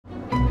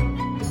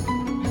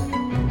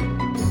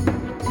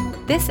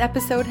This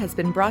episode has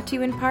been brought to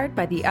you in part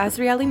by the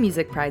Azrieli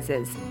Music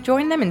Prizes.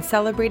 Join them in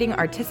celebrating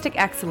artistic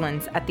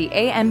excellence at the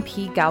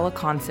AMP Gala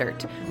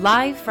Concert,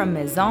 live from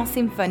Maison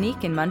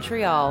Symphonique in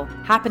Montreal,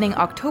 happening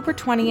October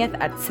 20th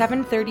at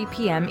 7:30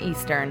 p.m.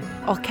 Eastern.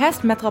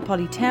 Orchestre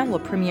Metropolitain will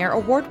premiere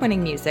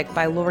award-winning music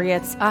by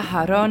laureates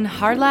Aharon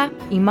Harlap,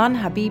 Iman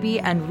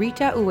Habibi, and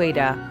Rita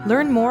Ueda.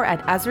 Learn more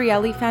at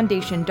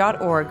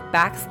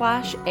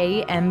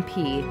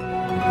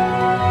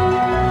azrielifoundation.org/AMP.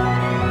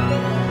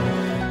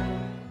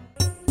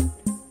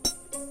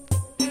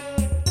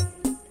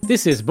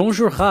 This is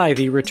Bonjour Chai,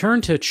 the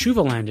Return to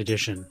Chuvaland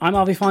edition. I'm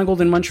Avi Feingold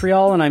in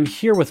Montreal, and I'm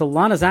here with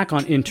Alana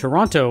Zakon in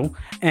Toronto.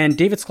 And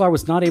David Sklar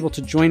was not able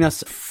to join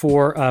us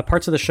for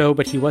parts of the show,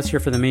 but he was here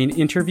for the main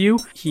interview.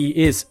 He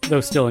is,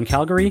 though, still in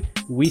Calgary.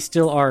 We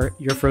still are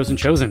your Frozen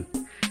Chosen.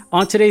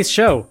 On today's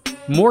show,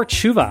 more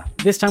tshuva.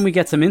 This time we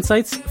get some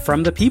insights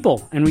from the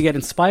people, and we get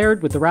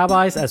inspired with the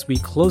rabbis as we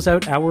close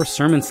out our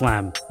sermon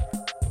slam.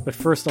 But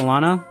first,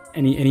 Alana,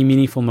 any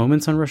meaningful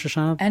moments on Rosh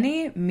Hashanah?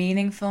 Any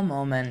meaningful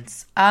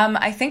moments?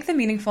 I think the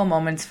meaningful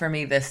moments for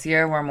me this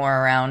year were more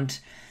around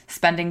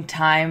spending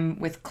time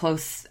with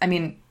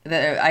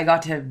I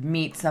got to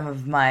meet some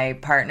of my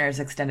partner's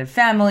extended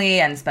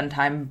family and spend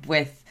time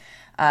with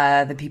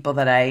the people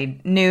that I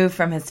knew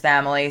from his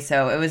family.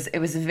 So it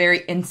was a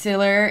very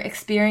insular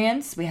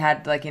experience. We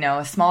had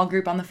a small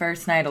group on the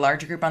first night, a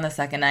larger group on the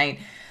second night.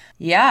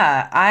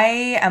 Yeah,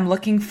 I am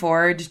looking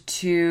forward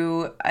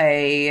to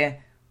a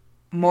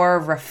more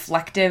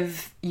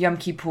reflective Yom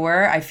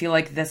Kippur. I feel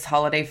like this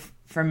holiday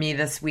for me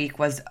this week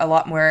was a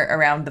lot more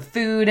around the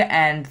food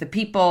and the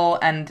people,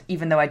 and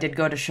even though I did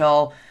go to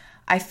shul,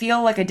 I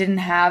feel like I didn't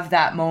have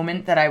that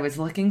moment that I was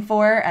looking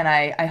for, and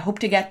I hope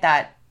to get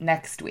that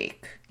next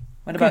week.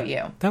 What about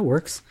you? That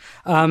works.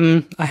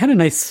 I had a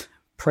nice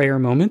prayer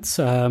moment.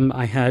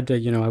 I had, I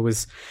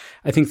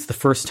think it's the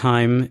first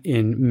time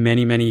in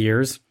many, many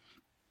years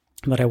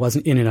that I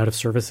wasn't in and out of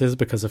services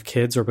because of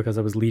kids or because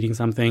I was leading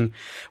something,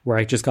 where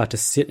I just got to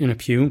sit in a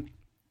pew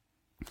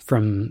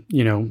from,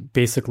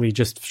 basically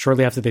just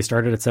shortly after they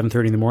started at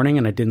 7:30 in the morning,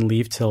 and I didn't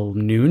leave till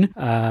noon.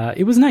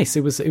 It was nice.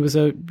 It was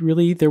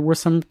there were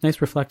some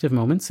nice reflective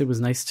moments. It was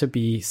nice to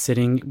be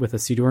sitting with a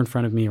siddur in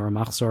front of me or a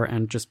machzor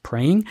and just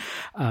praying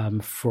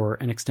for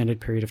an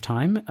extended period of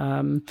time.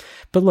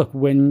 But look,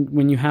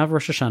 when you have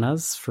Rosh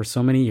Hashanahs for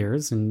so many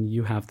years, and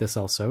you have this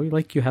also,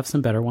 you have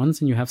some better ones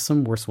and you have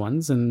some worse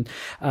ones, and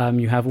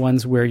you have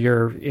ones where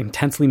you're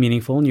intensely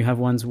meaningful, and you have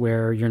ones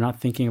where you're not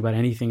thinking about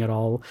anything at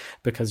all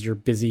because you're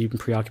busy and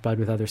preoccupied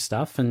with other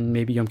stuff, and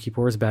maybe Yom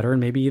Kippur is better,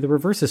 and maybe the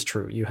reverse is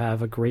true. You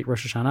have a great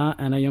Rosh Hashanah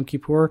and a Yom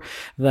Kippur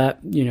that,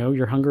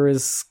 your hunger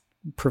is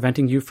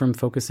preventing you from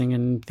focusing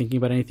and thinking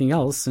about anything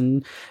else,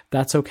 and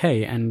that's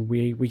okay. And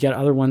we get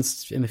other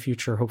ones in the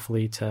future,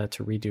 hopefully, to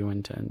redo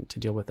and to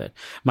deal with it.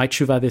 My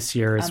tshuva this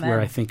year is where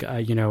I think,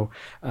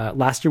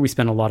 last year we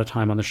spent a lot of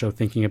time on the show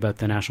thinking about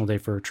the National Day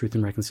for Truth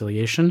and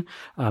Reconciliation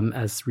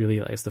as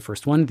the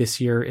first one.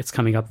 This year it's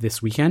coming up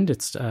this weekend.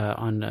 It's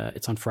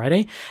on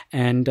Friday,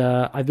 and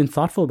I've been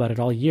thoughtful about it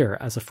all year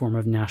as a form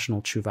of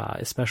national tshuva,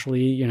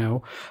 especially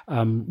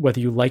whether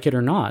you like it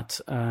or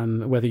not,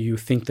 whether you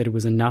think that it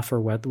was enough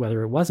or whether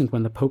it wasn't.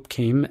 When the Pope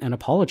came and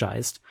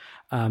apologized,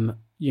 to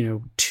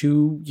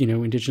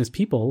Indigenous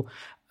people,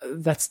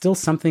 that's still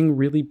something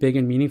really big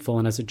and meaningful.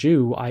 And as a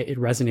Jew, it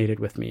resonated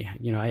with me.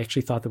 I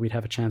actually thought that we'd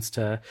have a chance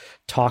to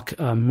talk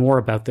more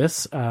about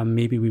this.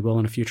 Maybe we will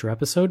in a future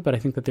episode, but I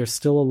think that there's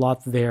still a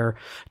lot there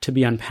to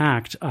be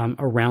unpacked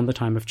around the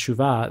time of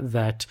Tshuva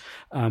that,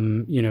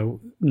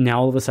 now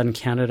all of a sudden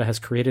Canada has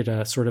created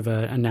a sort of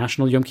a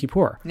national Yom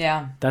Kippur.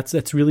 Yeah.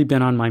 That's really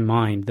been on my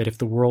mind, that if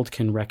the world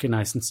can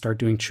recognize and start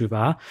doing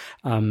Tshuva,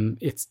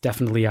 it's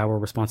definitely our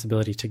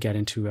responsibility to get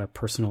into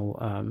personal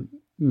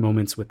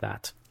moments with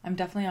that. I'm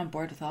definitely on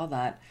board with all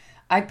that.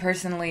 I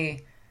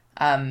personally,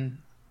 I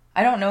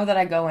don't know that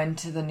I go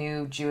into the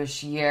new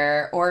Jewish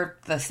year or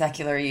the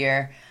secular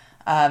year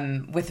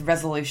with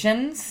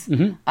resolutions.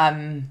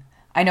 Mm-hmm.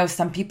 I know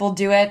some people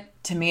do it.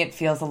 To me, it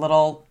feels a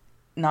little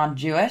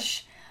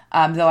non-Jewish,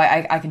 though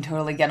I can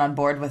totally get on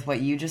board with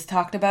what you just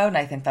talked about, and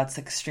I think that's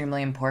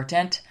extremely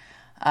important.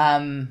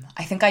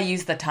 I think I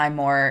use the time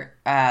more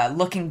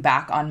looking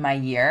back on my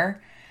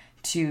year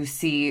to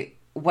see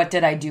what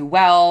did I do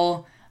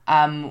well,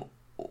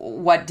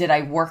 what did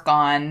I work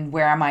on?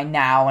 Where am I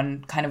now?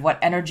 And kind of what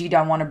energy do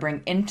I want to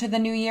bring into the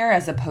new year,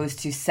 as opposed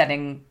to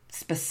setting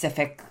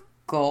specific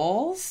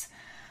goals?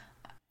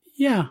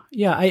 Yeah.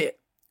 I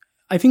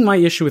think my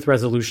issue with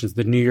resolutions,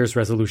 the New Year's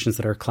resolutions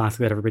that are classic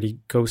that everybody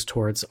goes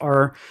towards,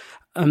 are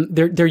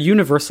they're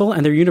universal,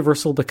 and they're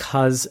universal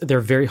because they're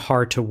very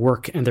hard to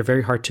work and they're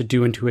very hard to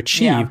do and to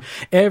achieve. Yeah.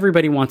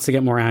 Everybody wants to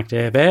get more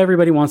active.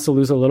 Everybody wants to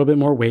lose a little bit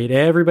more weight.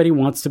 Everybody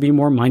wants to be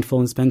more mindful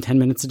and spend 10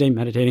 minutes a day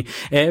meditating.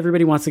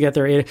 Everybody wants to get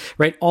their,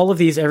 right? All of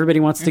these, everybody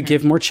wants to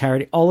give more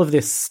charity, all of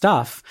this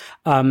stuff.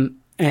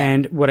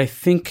 And what I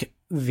think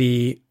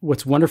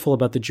what's wonderful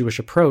about the Jewish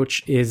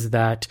approach is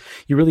that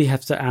you really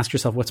have to ask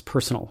yourself what's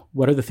personal.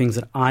 What are the things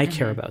that I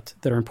care about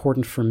that are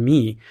important for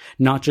me?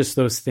 Not just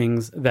those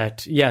things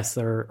that, yes,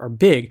 are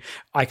big.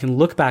 I can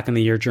look back in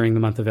the year during the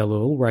month of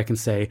Elul where I can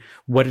say,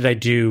 what did I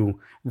do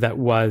that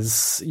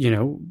was,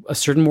 a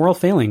certain moral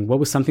failing? What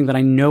was something that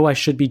I know I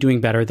should be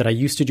doing better, that I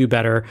used to do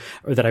better,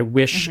 or that I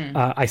wish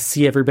I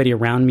see everybody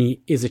around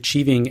me is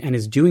achieving and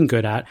is doing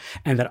good at,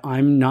 and that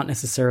I'm not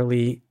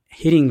necessarily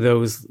hitting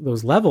those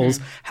levels?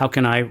 How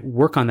can I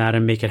work on that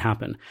and make it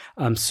happen?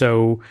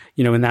 So,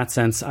 in that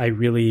sense,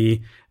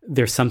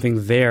 there's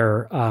something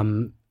there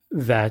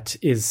that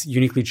is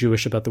uniquely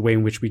Jewish about the way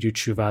in which we do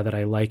tshuva that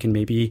I like, and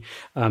maybe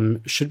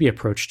should be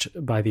approached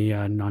by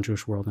the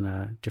non-Jewish world in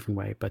a different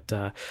way. But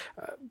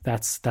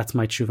that's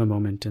my tshuva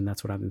moment, and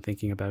that's what I've been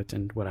thinking about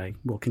and what I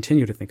will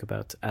continue to think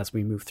about as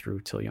we move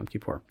through till Yom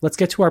Kippur. Let's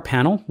get to our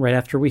panel right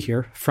after we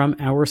hear from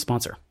our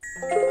sponsor.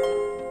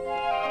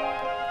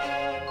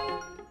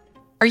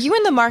 Are you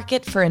in the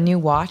market for a new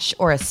watch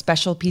or a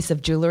special piece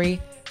of jewelry?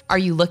 Are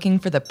you looking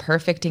for the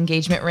perfect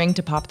engagement ring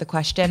to pop the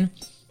question?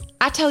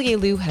 Atelier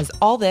Lou has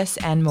all this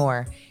and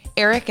more.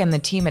 Eric and the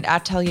team at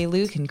Atelier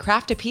Lou can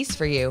craft a piece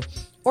for you,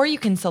 or you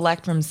can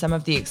select from some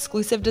of the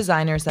exclusive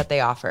designers that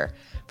they offer.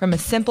 From a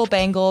simple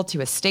bangle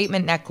to a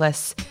statement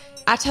necklace,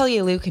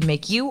 Atelier Lou can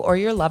make you or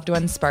your loved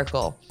ones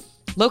sparkle.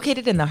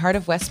 Located in the heart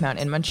of Westmount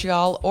in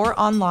Montreal or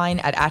online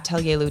at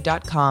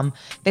atelierlou.com,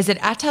 visit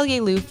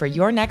Atelier Lou for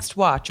your next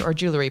watch or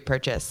jewelry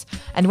purchase.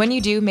 And when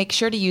you do, make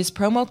sure to use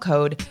promo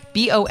code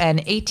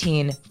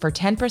BON18 for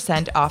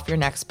 10% off your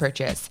next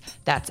purchase.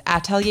 That's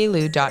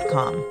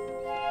atelierlou.com.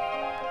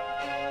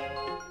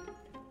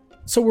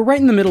 So we're right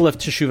in the middle of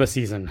Teshuvah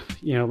season.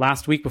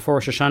 Last week before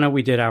Rosh Hashanah,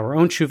 we did our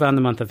own Teshuvah in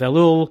the month of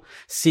Elul.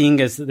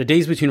 Seeing as the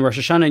days between Rosh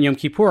Hashanah and Yom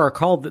Kippur are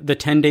called the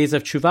 10 days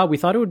of Teshuvah, we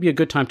thought it would be a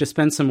good time to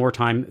spend some more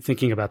time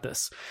thinking about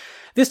this.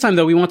 This time,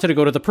 though, we wanted to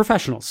go to the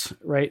professionals,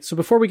 right? So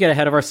before we get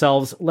ahead of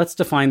ourselves, let's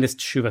define this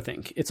Teshuvah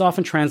thing. It's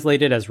often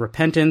translated as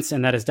repentance,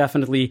 and that is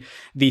definitely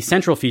the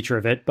central feature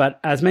of it.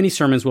 But as many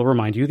sermons will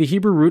remind you, the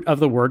Hebrew root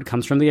of the word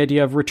comes from the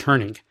idea of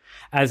returning.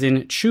 As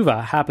in,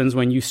 tshuva happens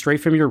when you stray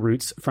from your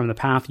roots, from the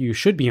path you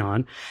should be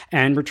on,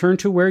 and return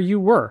to where you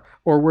were,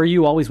 or where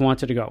you always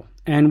wanted to go.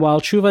 And while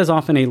tshuva is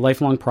often a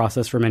lifelong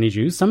process for many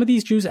Jews, some of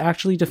these Jews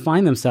actually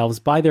define themselves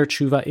by their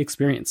tshuva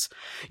experience.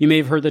 You may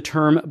have heard the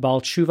term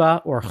Baal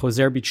Tshuva or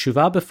Choser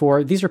B'Tshuva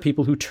before. These are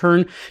people who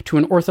turn to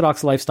an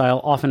Orthodox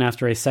lifestyle, often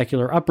after a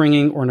secular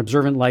upbringing or an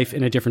observant life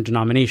in a different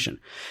denomination.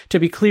 To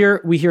be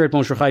clear, we here at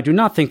Bonjour Chai do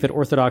not think that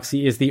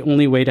Orthodoxy is the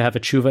only way to have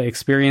a tshuva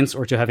experience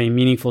or to have a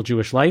meaningful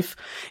Jewish life.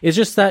 It's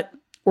just that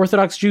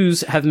Orthodox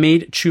Jews have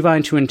made tshuva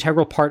into an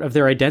integral part of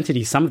their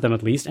identity, some of them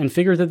at least, and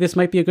figure that this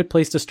might be a good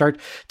place to start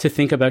to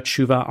think about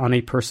tshuva on a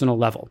personal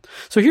level.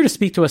 So here to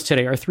speak to us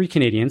today are three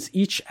Canadians,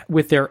 each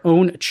with their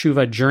own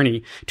tshuva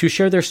journey, to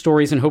share their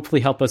stories and hopefully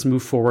help us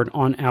move forward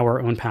on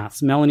our own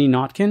paths. Melanie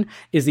Notkin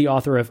is the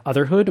author of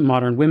Otherhood,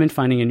 Modern Women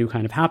Finding a New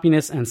Kind of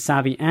Happiness, and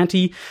Savvy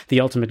Auntie, the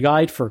ultimate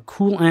guide for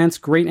cool aunts,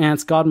 great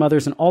aunts,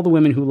 godmothers, and all the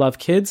women who love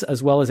kids,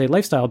 as well as a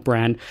lifestyle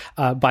brand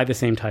by the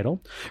same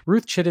title.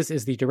 Ruth Chittis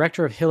is the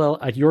director of Hillel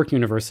at York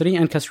University,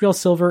 and Casriel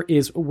Silver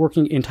is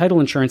working in title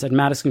insurance at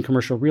Madison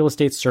Commercial Real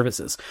Estate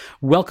Services.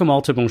 Welcome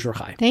all to Bonjour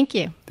Chai. Thank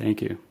you. Thank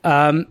you.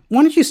 Why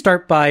don't you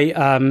start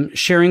by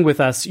sharing with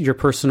us your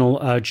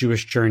personal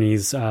Jewish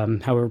journeys,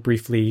 however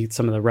briefly,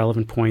 some of the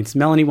relevant points.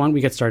 Melanie, why don't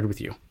we get started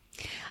with you?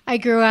 I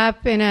grew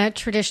up in a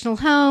traditional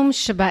home,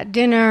 Shabbat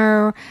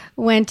dinner,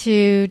 went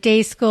to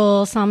day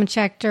school, Salman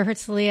Schechter,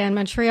 Herzliya in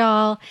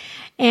Montreal.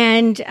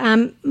 And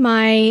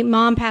my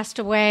mom passed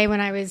away when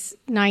I was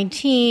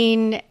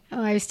 19.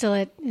 I was still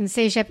in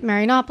Sejep,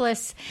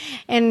 Marianopolis.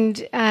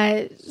 And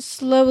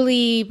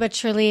slowly but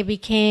surely I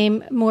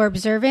became more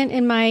observant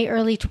in my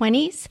early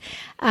 20s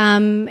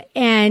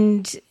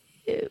and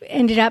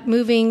ended up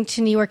moving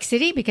to New York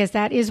City because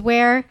that is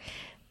where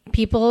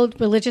people,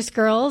 religious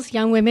girls,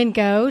 young women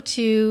go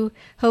to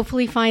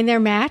hopefully find their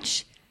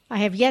match. I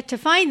have yet to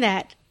find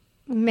that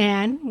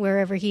man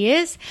wherever he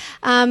is.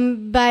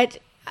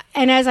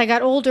 And as I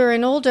got older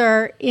and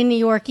older in New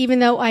York, even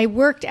though I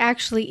worked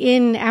actually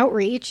in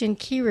outreach in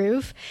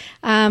Kiruv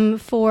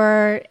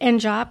for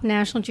NJOP,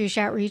 National Jewish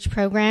Outreach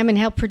Program, and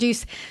helped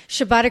produce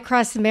Shabbat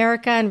Across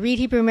America and Read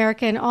Hebrew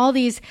America and all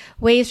these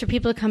ways for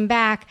people to come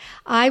back,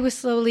 I was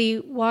slowly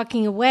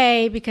walking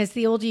away because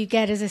the older you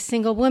get as a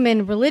single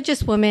woman,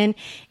 religious woman,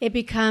 it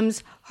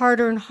becomes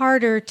harder and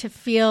harder to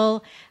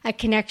feel a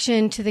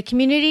connection to the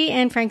community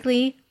and,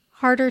 frankly,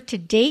 harder to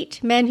date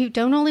men who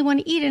don't only want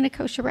to eat in a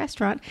kosher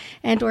restaurant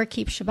and or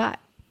keep Shabbat.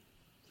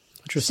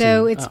 Interesting.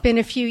 So it's been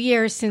a few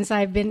years since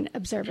I've been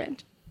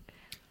observant.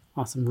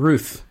 Awesome.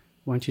 Ruth,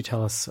 why don't you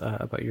tell us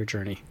about your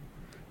journey?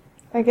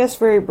 I guess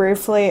very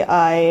briefly,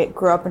 I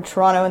grew up in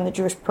Toronto in the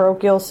Jewish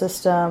parochial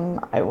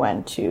system. I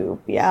went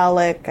to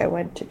Bialik. I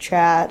went to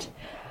Chat.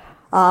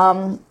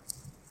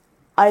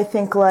 I I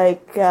think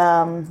like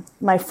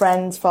my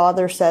friend's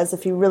father says,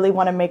 if you really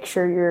want to make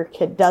sure your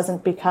kid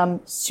doesn't become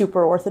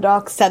super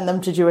Orthodox, send them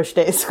to Jewish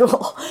day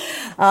school.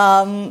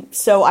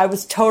 So I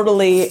was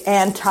totally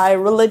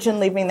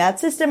anti-religion leaving that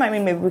system. I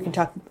mean, maybe we can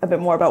talk a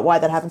bit more about why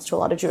that happens to a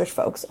lot of Jewish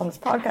folks on this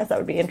podcast. That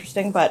would be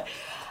interesting. But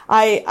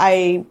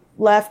I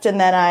left, and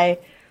then I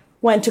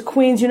went to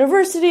Queen's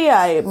University.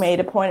 I made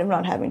a point of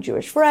not having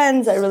Jewish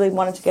friends. I really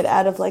wanted to get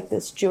out of like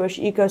this Jewish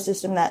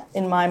ecosystem that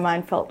in my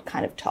mind felt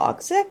kind of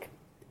toxic.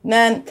 And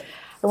then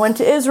I went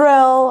to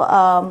Israel.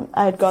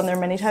 I had gone there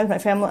many times.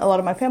 A lot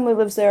of my family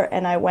lives there,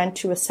 and I went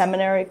to a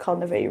seminary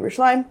called Neve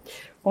Yerushalayim.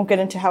 Won't get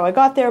into how I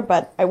got there,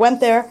 but I went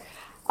there,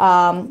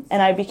 and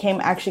I became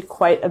actually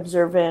quite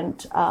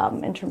observant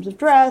in terms of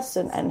dress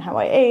and how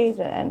I ate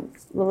and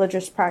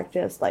religious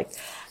practice. Like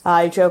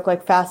I joke,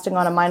 like fasting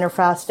on a minor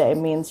fast day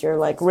means you're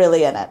like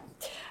really in it.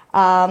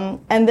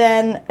 And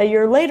then a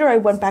year later, I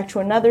went back to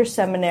another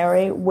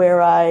seminary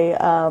where I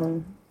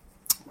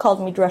called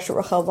Midrasha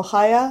Rachel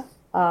V'Chaya.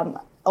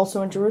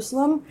 Also in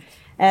Jerusalem,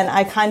 and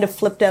I kind of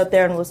flipped out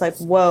there and was like,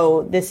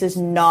 whoa, this is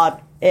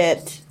not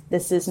it.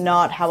 This is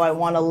not how I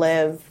want to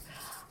live.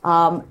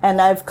 And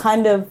I've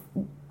kind of,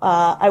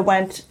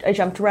 I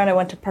jumped around, I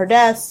went to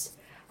Pardes,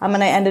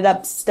 and I ended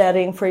up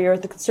studying for a year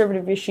at the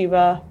conservative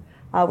yeshiva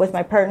with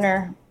my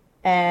partner,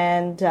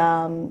 and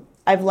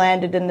I've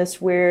landed in this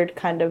weird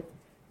kind of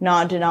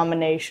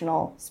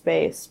non-denominational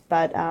space,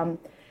 but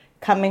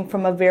coming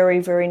from a very,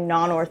 very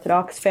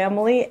non-Orthodox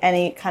family,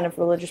 any kind of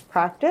religious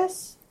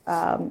practice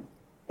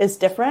is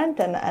different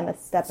and a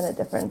step in a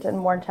different and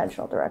more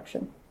intentional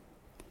direction.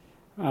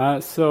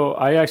 So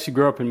I actually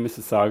grew up in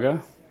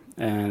Mississauga,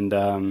 and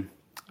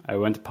I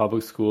went to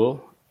public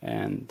school,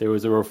 and there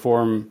was a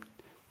Reform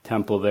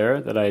temple there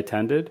that I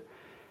attended,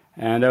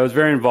 and I was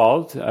very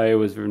involved. I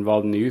was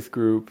involved in the youth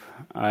group.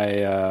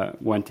 I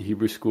went to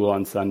Hebrew school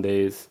on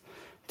Sundays,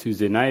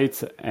 Tuesday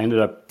nights. I ended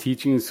up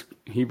teaching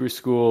Hebrew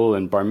school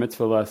and bar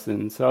mitzvah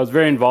lessons. So I was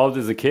very involved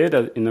as a kid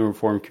in the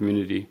Reform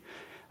community.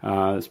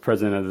 I was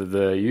president of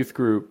the youth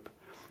group.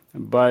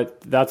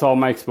 But that's all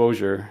my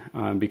exposure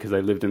because I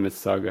lived in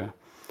Mississauga.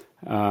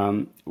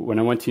 When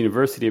I went to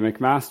university at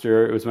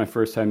McMaster, it was my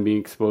first time being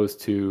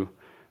exposed to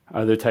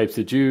other types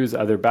of Jews,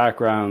 other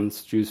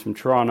backgrounds, Jews from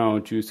Toronto,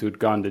 Jews who had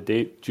gone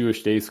to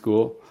Jewish day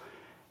school.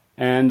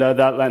 And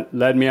that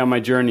led me on my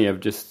journey of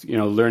just,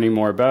 learning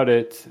more about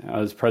it. I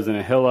was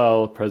president of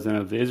Hillel,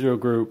 president of the Israel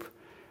group,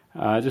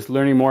 just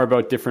learning more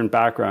about different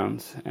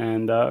backgrounds.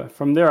 And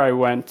from there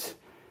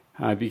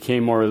I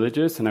became more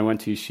religious, and I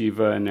went to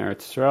yeshiva in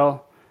Eretz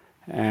Yisrael.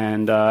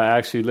 And I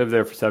actually lived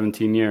there for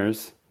 17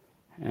 years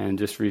and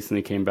just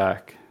recently came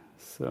back.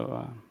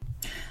 So,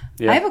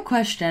 yeah. I have a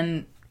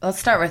question. Let's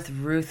start with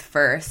Ruth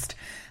first.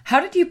 How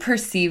did you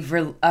perceive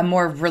a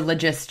more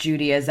religious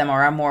Judaism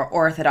or a more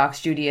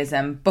Orthodox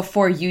Judaism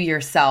before you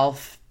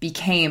yourself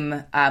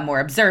became more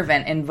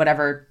observant in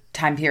whatever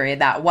time period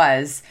that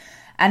was?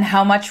 And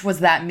how much was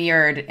that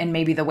mirrored in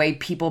maybe the way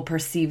people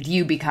perceived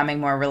you becoming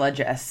more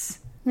religious?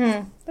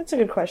 That's a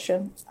good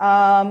question.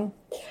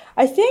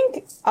 I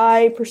think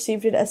I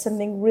perceived it as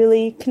something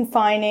really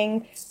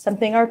confining,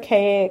 something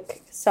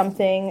archaic,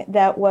 something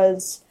that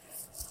was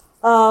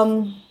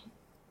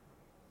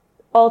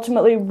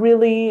ultimately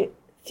really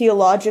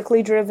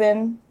theologically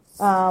driven,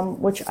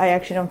 which I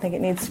actually don't think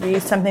it needs to be,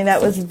 something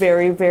that was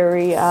very,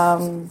 very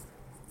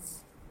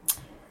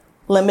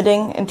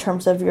limiting in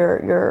terms of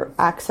your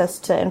access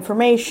to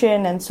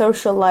information and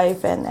social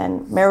life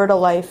and marital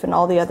life and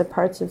all the other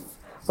parts of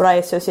what I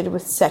associated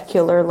with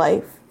secular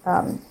life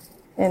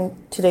in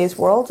today's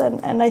world.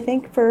 And I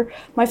think for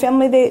my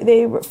family,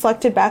 they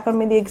reflected back on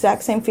me the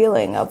exact same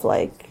feeling of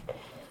like,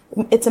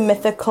 it's a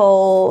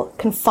mythical,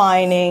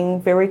 confining,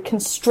 very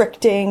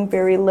constricting,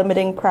 very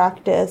limiting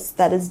practice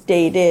that is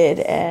dated,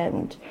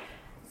 and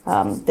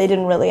they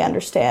didn't really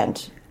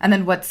understand. And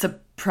then what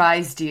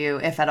surprised you,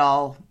 if at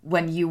all,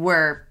 when you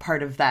were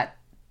part of that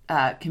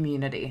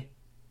community?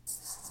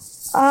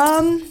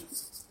 I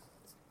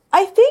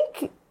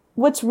think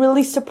what's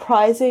really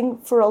surprising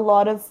for a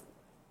lot of,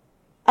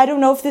 I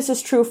don't know if this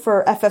is true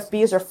for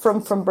FFBs or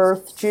from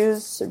birth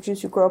Jews, or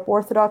Jews who grow up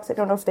Orthodox. I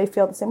don't know if they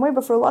feel the same way,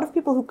 but for a lot of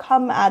people who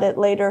come at it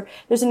later,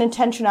 there's an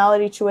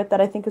intentionality to it that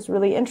I think is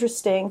really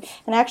interesting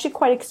and actually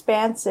quite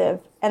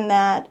expansive, and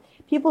that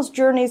people's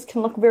journeys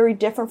can look very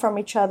different from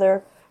each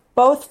other,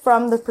 both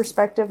from the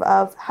perspective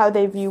of how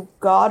they view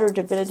God or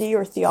divinity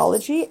or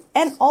theology,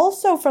 and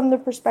also from the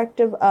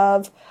perspective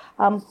of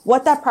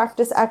what that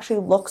practice actually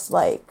looks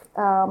like.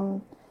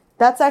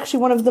 That's actually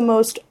one of the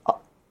most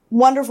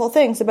wonderful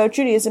things about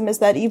Judaism, is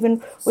that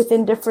even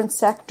within different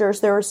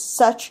sectors, there is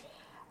such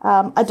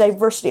a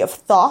diversity of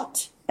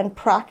thought and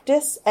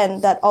practice,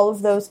 and that all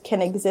of those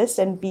can exist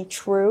and be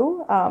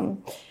true.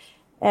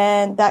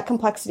 And that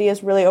complexity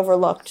is really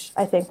overlooked,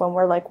 I think, when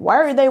we're like, why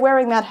are they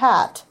wearing that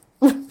hat?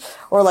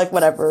 Or like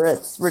whatever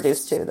it's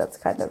reduced to. That's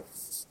kind of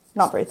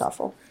not very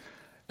thoughtful.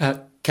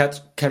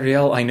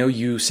 Katriel, I know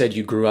you said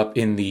you grew up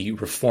in the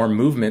Reform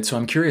movement, so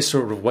I'm curious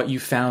sort of what you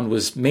found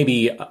was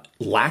maybe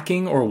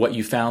lacking, or what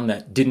you found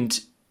that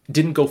didn't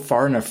didn't go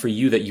far enough for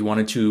you that you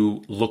wanted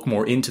to look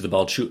more into the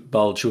Baal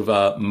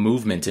Tshuva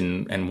movement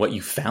and what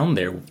you found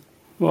there?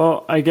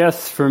 Well, I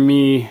guess for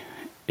me,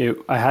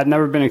 I had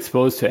never been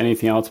exposed to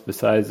anything else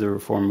besides the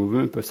Reform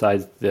movement,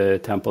 besides the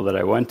temple that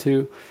I went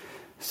to.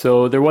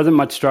 So there wasn't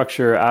much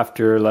structure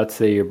after, let's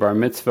say, your bar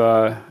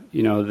mitzvah.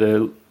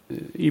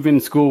 Even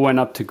school went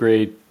up to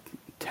grade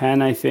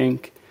 10, I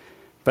think.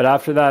 But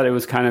after that, it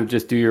was kind of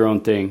just do your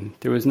own thing.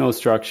 There was no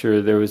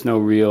structure. There was no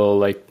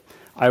real,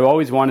 I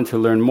always wanted to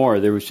learn more.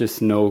 There was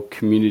just no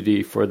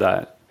community for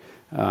that.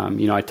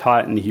 I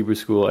taught in the Hebrew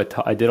school.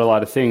 I did a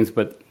lot of things,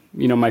 but,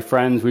 my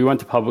friends, we went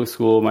to public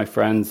school. My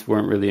friends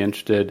weren't really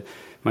interested,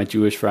 my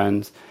Jewish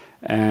friends.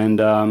 And,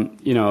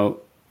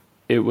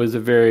 it was a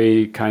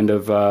very kind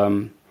of,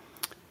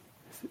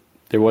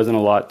 there wasn't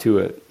a lot to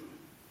it,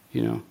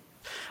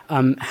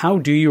 How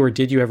do you or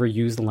did you ever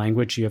use the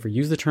language? Do you ever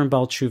use the term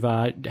Baal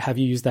Tshuva? Have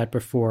you used that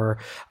before?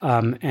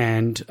 How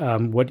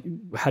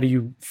do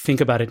you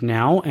think about it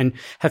now? And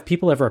have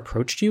people ever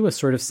approached you as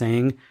sort of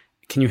saying,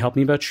 can you help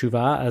me about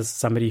Tshuva as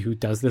somebody who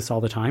does this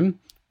all the time?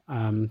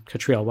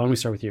 Catriel, why don't we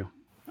start with you?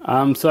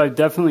 So I've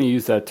definitely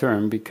used that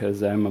term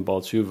because I'm a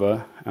Baal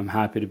Tshuva. I'm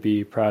happy to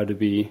be, proud to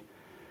be,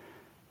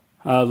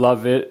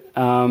 love it.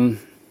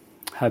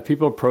 Have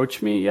people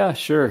approach me? Yeah,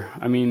 sure.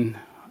 I mean,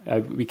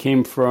 we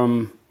came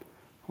from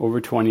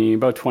about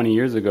 20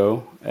 years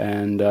ago.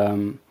 And,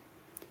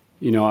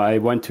 I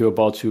went to a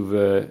Baal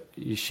Tshuva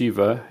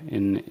yeshiva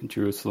in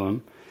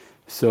Jerusalem.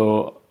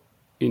 So,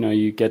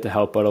 you get to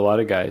help out a lot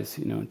of guys,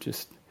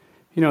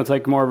 it's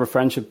like more of a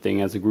friendship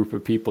thing as a group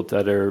of people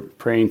that are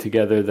praying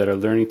together, that are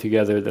learning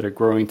together, that are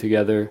growing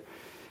together.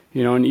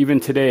 And even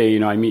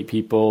today, I meet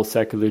people,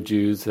 secular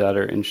Jews that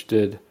are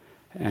interested,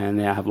 and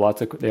they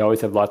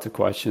always have lots of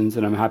questions,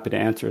 and I'm happy to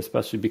answer,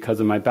 especially because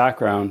of my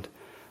background.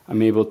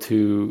 I'm able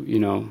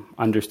to,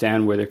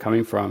 understand where they're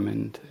coming from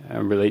and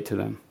relate to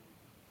them.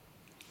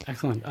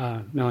 Excellent.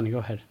 Melanie, go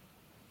ahead.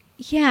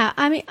 Yeah,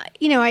 I mean,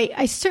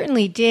 I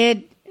certainly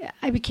did.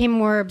 I became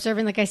more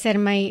observant, like I said,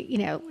 in my,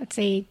 let's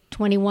say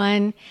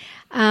 21.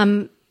 So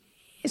in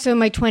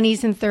my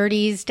 20s and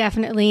 30s,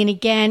 definitely. And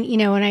again,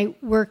 when I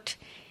worked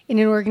in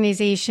an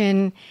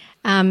organization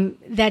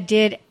that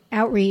did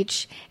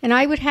outreach, and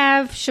I would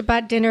have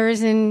Shabbat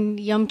dinners and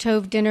Yom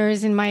Tov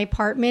dinners in my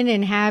apartment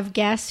and have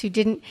guests who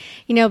didn't,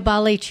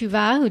 Baalei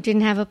Tshuva, who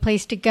didn't have a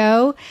place to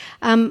go.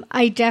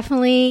 I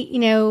definitely,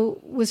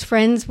 was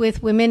friends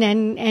with women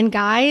and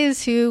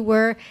guys who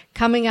were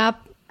coming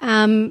up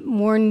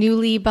more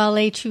newly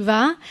Baalei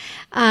Tshuva,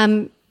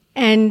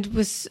 and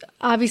was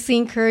obviously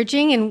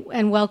encouraging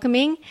and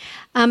welcoming.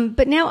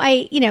 But now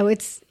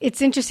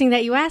it's interesting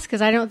that you ask,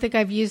 because I don't think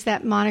I've used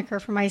that moniker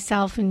for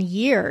myself in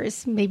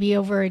years, maybe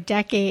over a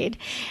decade,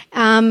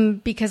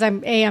 because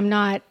I've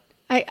kind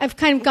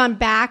of gone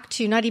back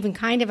to, not even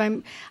kind of,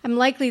 I'm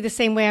likely the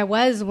same way I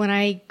was when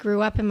I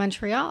grew up in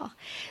Montreal.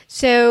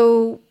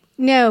 So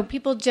no,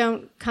 people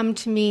don't come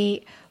to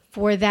me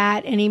for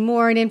that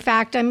anymore. And in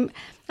fact, I'm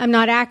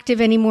not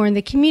active anymore in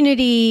the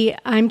community.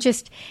 I'm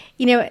just,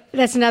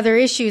 that's another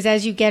issue, is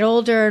as you get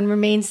older and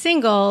remain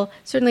single,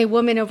 certainly a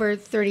woman over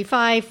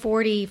 35,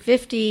 40,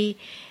 50,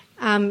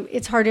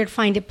 it's harder to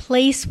find a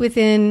place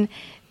within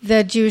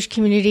the Jewish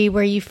community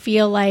where you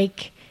feel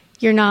like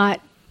you're not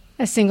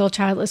a single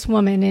childless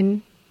woman.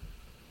 And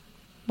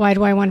why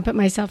do I want to put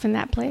myself in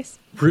that place?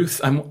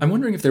 Ruth, I'm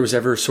wondering if there was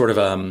ever sort of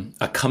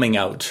a coming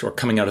out or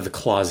coming out of the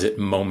closet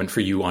moment for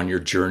you on your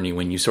journey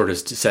when you sort of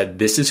said,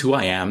 this is who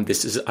I am,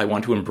 I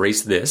want to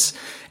embrace this.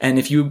 And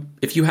if you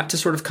had to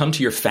sort of come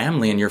to your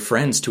family and your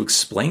friends to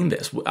explain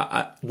this,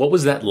 what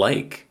was that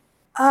like?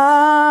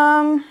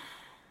 By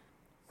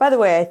the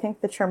way, I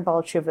think the term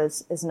Baal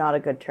Tshuva is not a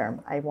good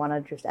term. I want to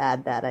just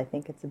add that. I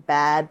think it's a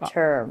bad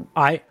term.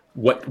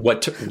 What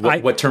term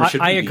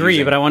should we I agree,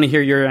 using? But I want to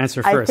hear your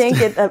answer first. I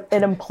think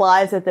it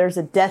implies that there's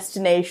a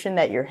destination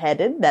that you're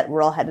headed, that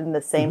we're all headed in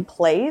the same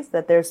place,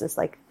 that there's this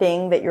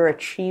thing that you're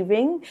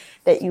achieving,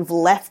 that you've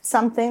left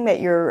something that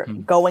you're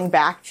going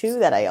back to,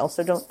 that I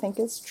also don't think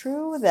is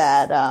true,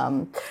 that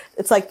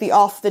it's like the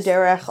off the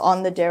derech,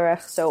 on the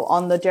derech, so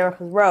on the derech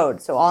is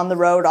road, so on the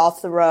road,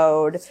 off the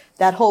road,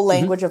 that whole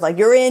language of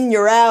you're in,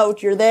 you're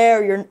out, you're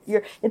there,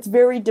 you're it's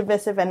very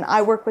divisive. And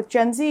I work with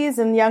Gen Zs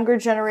and younger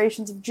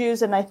generations of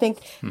Jews, and I think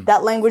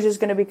that language is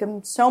going to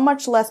become so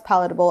much less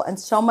palatable and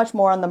so much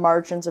more on the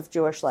margins of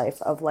Jewish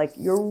life, of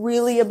you're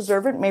really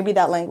observant. Maybe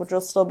that language will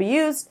still be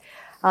used.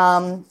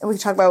 And we can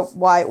talk about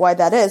why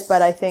that is,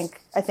 but I think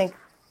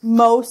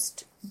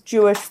most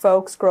Jewish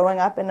folks growing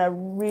up in a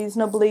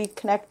reasonably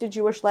connected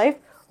Jewish life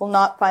will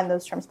not find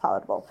those terms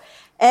palatable.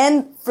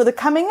 And for the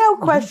coming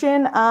out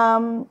question,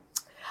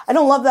 I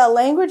don't love that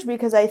language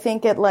because I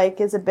think it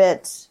is a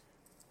bit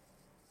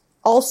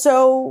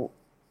also,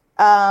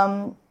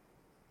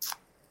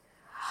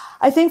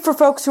 I think for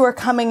folks who are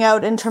coming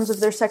out in terms of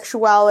their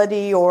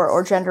sexuality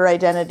or gender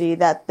identity,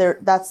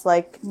 that's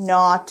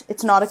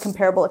it's not a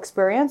comparable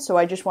experience. So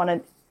I just want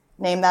to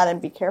name that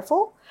and be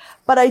careful.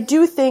 But I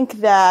do think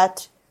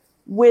that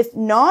with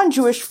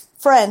non-Jewish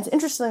friends,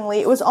 interestingly,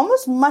 it was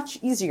almost much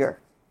easier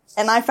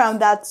And I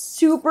found that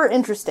super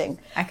interesting.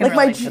 I can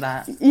relate to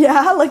that.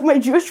 Yeah, like my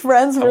Jewish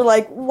friends were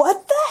like,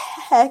 what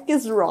the heck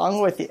is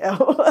wrong with you?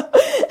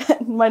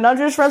 And my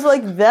non-Jewish friends were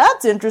like,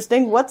 that's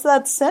interesting. What's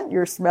that scent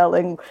you're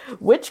smelling?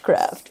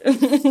 Witchcraft.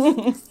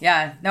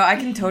 Yeah, no, I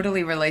can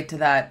totally relate to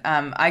that.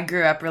 I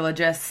grew up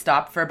religious,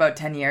 stopped for about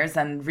 10 years,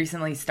 and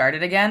recently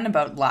started again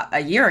about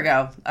a year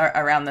ago,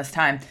 around this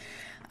time.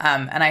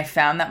 And I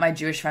found that my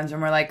Jewish friends were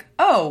more like,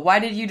 oh, why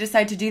did you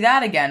decide to do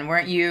that again?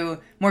 Weren't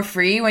you more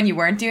free when you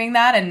weren't doing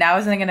that? And now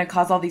isn't it going to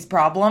cause all these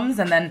problems?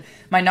 And then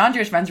my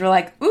non-Jewish friends were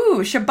like,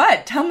 ooh,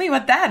 Shabbat, tell me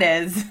what that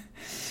is.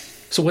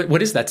 So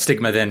what is that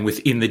stigma then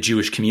within the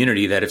Jewish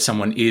community that if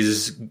someone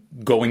is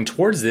going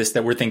towards this,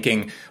 that we're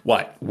thinking,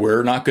 what,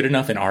 we're not good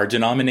enough in our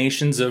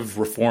denominations of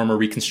Reform or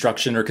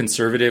Reconstruction or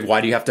Conservative?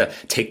 Why do you have to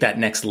take that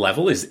next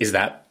level? Is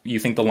that, you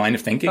think, the line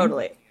of thinking?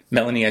 Totally.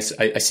 Melanie, I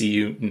see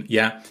you.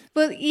 Yeah.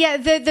 Well, yeah,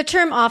 the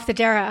term off the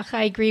derech,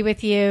 I agree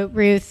with you,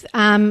 Ruth.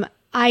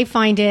 I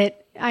find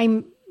it,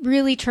 I'm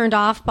really turned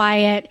off by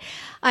it.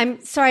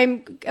 I'm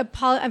sorry,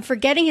 I'm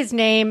forgetting his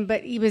name,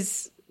 but he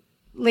was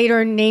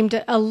later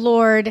named a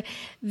lord.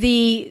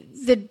 The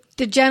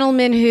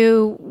gentleman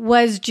who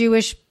was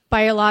Jewish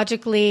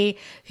biologically,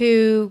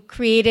 who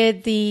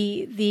created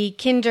the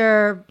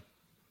Kinder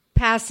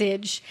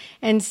passage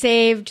and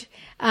saved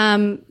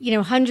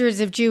hundreds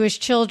of Jewish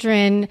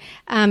children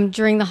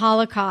during the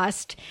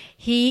Holocaust.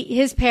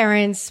 His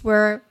parents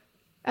were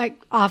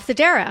off the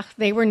derech.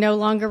 They were no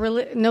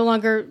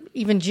longer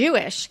even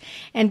Jewish,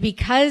 and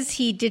because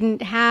he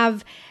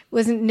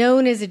wasn't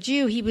known as a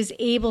Jew, he was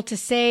able to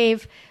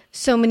save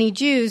so many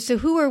Jews. So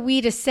who are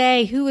we to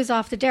say who is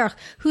off the derech?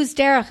 Whose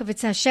derech? If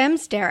it's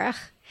Hashem's derech,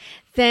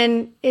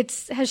 then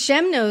it's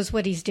Hashem knows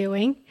what he's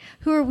doing.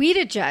 Who are we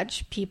to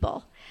judge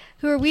people?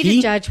 Who are we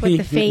to judge what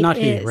the fate not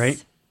is? He,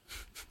 right?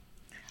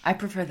 I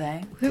prefer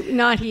they.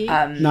 Not he.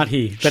 Not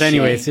he. But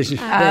anyways,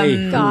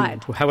 they,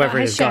 God. However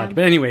it is God.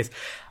 But anyways,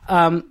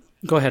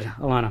 go ahead,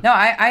 Alana. No,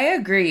 I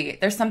agree.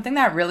 There's something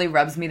that really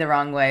rubs me the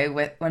wrong way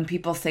with when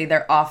people say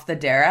they're off the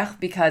derech,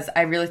 because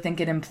I really think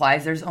it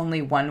implies there's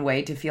only one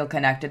way to feel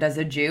connected as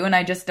a Jew, and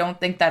I just don't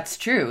think that's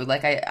true.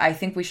 Like, I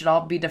think we should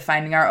all be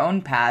defining our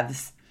own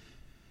paths.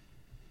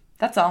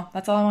 That's all.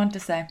 That's all I wanted to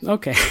say.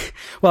 Okay.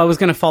 Well, I was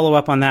going to follow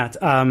up on that.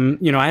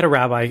 I had a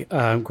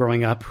rabbi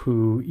growing up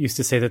who used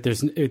to say that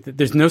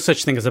there's no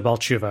such thing as a Baal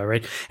Tshuva,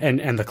 right?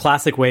 And the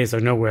classic ways are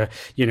we're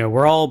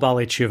all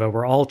Baalei Tshuva.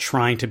 We're all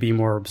trying to be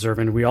more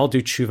observant. We all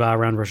do Tshuva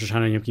around Rosh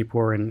Hashanah and Yom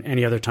Kippur and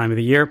any other time of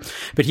the year.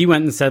 But he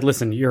went and said,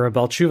 listen, you're a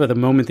Baal Tshuva the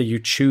moment that you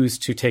choose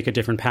to take a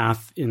different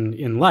path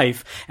in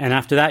life. And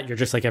after that, you're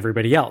just like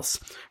everybody else,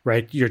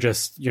 right? You're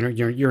just,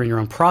 you're in your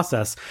own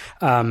process.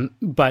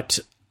 But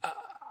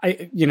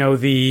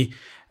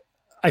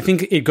I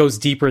think it goes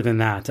deeper than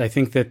that. I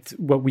think that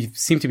what we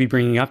seem to be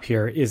bringing up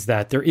here is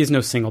that there is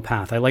no single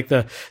path. I like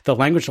the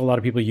language a lot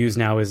of people use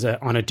now is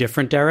on a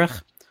different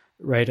derech,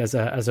 right? As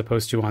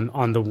opposed to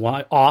on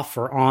the off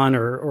or on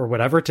or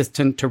whatever,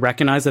 to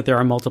recognize that there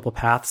are multiple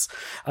paths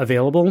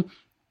available.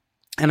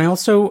 And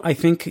I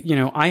think,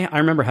 I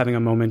remember having a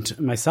moment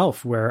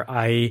myself where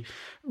I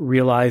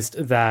realized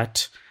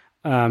that,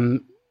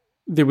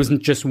 there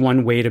wasn't just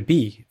one way to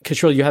be.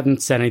 Kishroel, you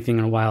haven't said anything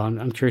in a while.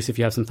 I'm curious if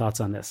you have some thoughts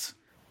on this.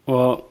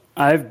 Well,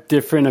 I have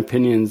different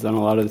opinions on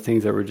a lot of the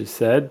things that were just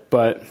said,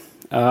 but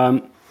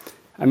I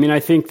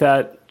think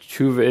that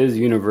tshuva is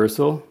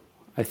universal.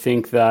 I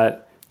think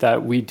that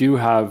we do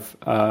have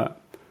a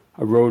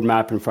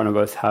roadmap in front of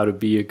us how to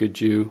be a good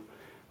Jew,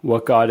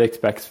 what God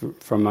expects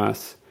from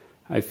us.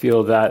 I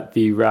feel that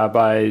the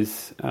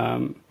rabbis, our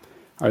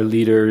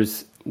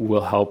leaders,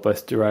 will help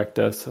us, direct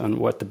us on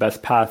what the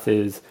best path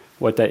is,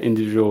 what that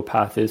individual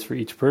path is for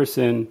each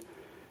person.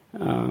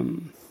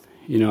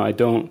 I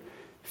don't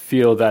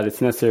feel that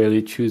it's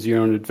necessarily choose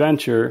your own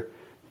adventure,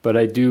 but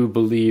I do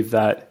believe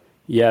that,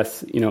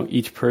 yes,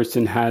 each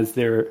person has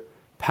their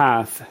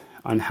path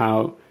on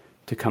how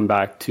to come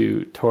back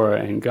to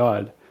Torah and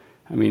God.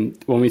 I mean,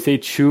 when we say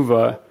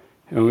tshuva,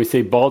 and when we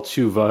say Baal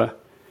tshuva,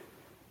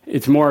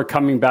 it's more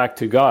coming back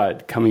to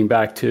God, coming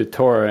back to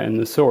Torah and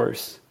the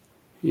source.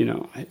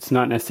 It's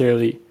not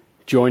necessarily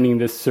joining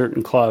this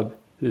certain club,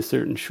 this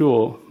certain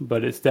shul,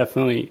 but it's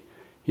definitely,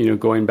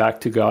 going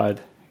back to God,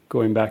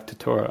 going back to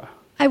Torah.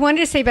 I wanted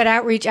to say about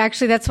outreach.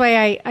 Actually, that's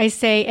why I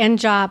say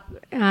NJOP,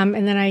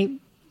 and then I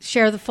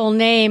share the full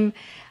name.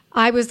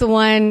 I was the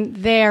one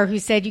there who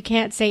said you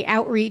can't say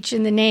outreach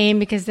in the name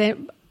because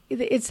then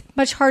it's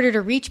much harder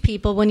to reach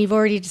people when you've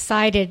already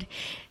decided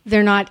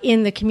they're not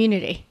in the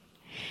community.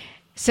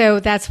 So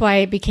that's why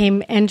it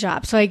became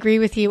NJOP. So I agree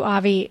with you,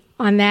 Avi,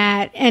 on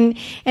that. And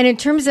in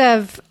terms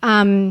of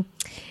the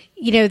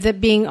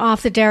being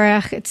off the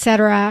derech,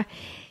 etc.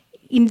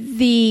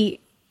 The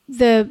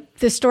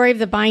story of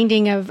the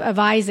binding of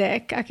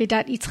Isaac,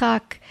 Akedat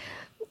Yitzchak,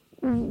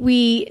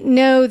 we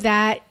know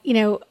that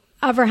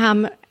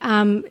Avraham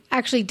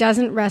actually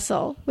doesn't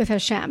wrestle with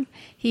Hashem.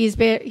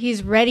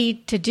 He's ready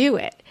to do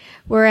it,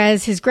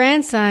 whereas his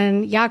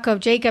grandson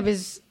Jacob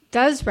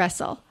does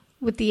wrestle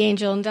with the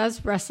angel and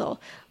does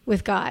wrestle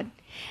with God,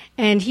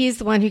 and he's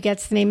the one who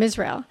gets the name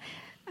Israel.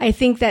 I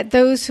think that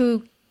those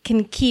who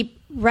can keep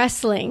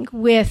wrestling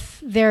with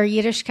their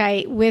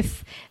Yiddishkeit,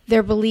 with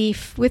their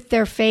belief, with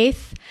their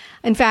faith.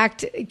 In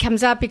fact, it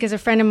comes up because a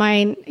friend of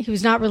mine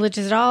who's not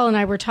religious at all and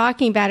I were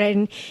talking about it,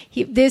 and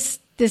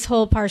this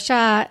whole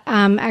parsha,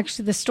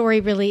 actually the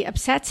story really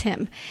upsets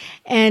him.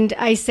 And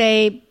I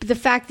say, the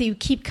fact that you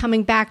keep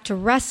coming back to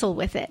wrestle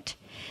with it,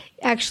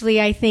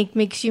 actually, I think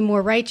makes you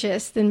more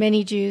righteous than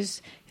many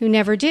Jews who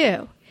never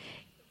do.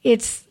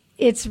 It's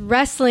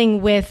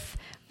wrestling with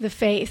the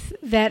faith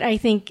that I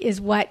think is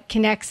what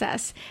connects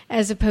us,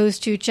 as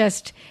opposed to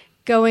just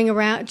going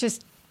around,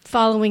 just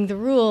following the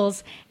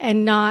rules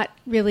and not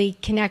really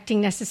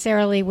connecting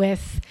necessarily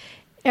with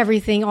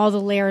everything, all the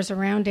layers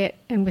around it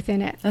and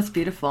within it. That's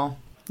beautiful.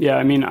 Yeah,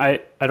 I mean, I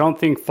don't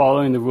think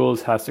following the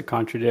rules has to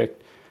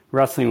contradict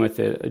wrestling with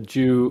it. A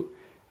Jew,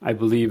 I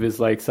believe, is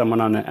like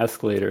someone on an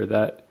escalator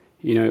that,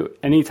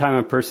 anytime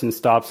a person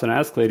stops on an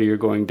escalator, you're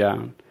going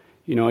down.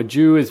 A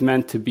Jew is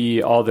meant to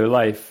be all their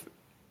life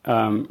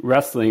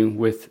wrestling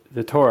with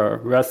the Torah,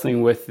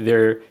 wrestling with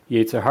their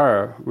Yetzer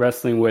Hara,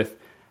 wrestling with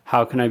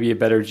how can I be a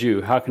better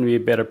Jew? How can I be a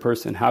better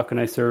person? How can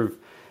I serve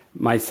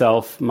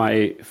myself,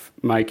 my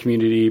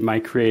community, my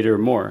creator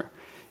more?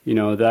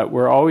 That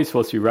we're always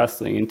supposed to be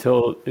wrestling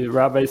until, the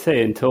rabbis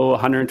say, until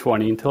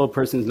 120, until a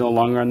person is no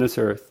longer on this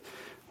earth.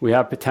 We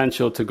have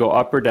potential to go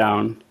up or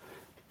down,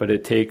 but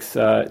it takes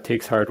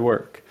hard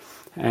work.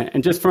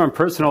 And just from a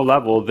personal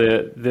level,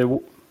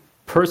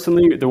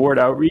 personally, the word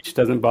outreach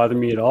doesn't bother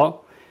me at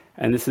all.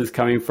 And this is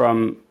coming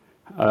from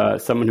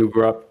someone who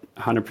grew up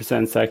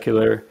 100%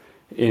 secular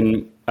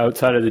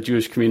outside of the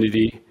Jewish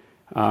community.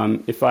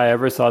 If I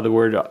ever saw the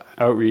word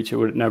outreach, it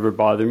would never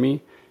bother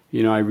me.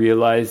 I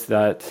realized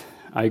that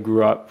I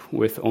grew up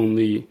with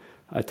only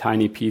a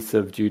tiny piece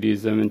of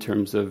Judaism in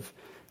terms of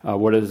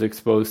what I was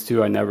exposed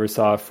to. I never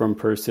saw a frum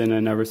person. I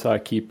never saw a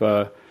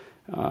kippah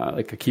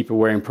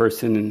wearing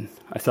person. And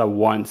I saw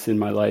once in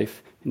my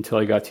life until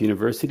I got to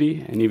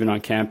university. And even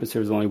on campus,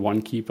 there was only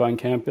one kippah on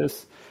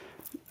campus.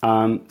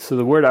 So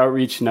the word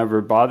outreach never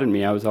bothered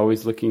me. I was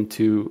always looking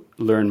to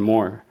learn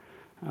more.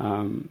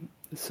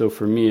 So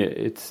for me,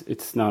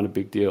 it's not a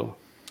big deal.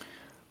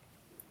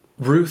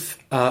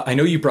 Ruth, I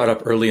know you brought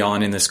up early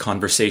on in this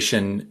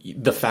conversation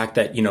the fact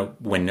that,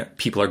 when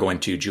people are going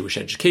to Jewish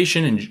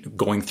education and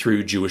going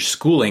through Jewish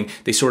schooling,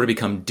 they sort of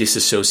become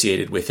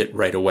disassociated with it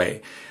right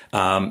away.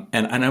 And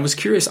I was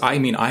curious, I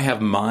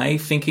have my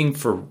thinking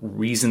for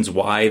reasons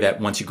why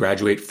that once you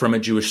graduate from a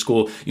Jewish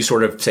school, you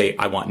sort of say,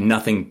 I want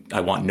nothing,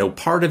 I want no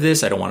part of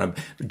this, I don't want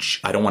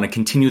to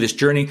continue this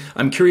journey.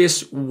 I'm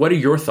curious, what are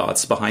your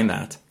thoughts behind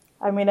that?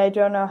 I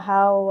don't know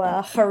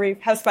how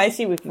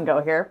spicy we can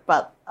go here,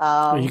 but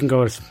you can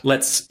go.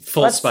 Let's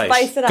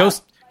spice it up.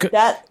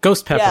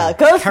 Ghost pepper.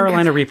 Yeah,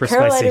 Carolina Reaper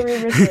spicy.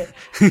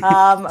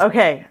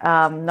 Okay,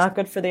 not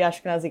good for the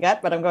Ashkenazi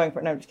gut, but I'm going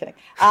for. No, I'm just kidding.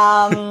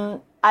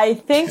 I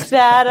think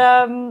that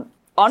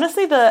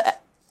honestly,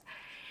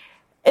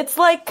 it's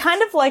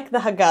kind of like the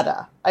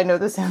Haggadah. I know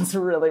this sounds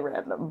really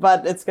random,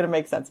 but it's going to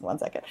make sense in 1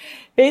 second.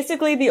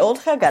 Basically, the old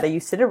Haggadah, you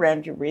sit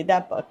around, you read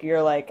that book,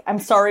 you're like, I'm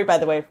sorry, by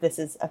the way, if this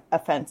is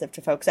offensive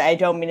to folks. I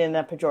don't mean it in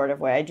a pejorative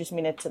way. I just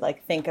mean it to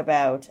think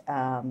about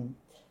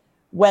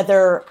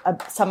whether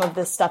some of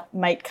this stuff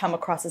might come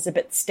across as a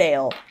bit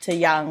stale to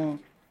young,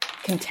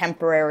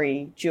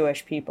 contemporary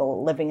Jewish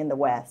people living in the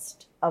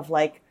West of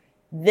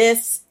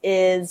this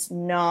is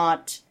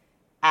not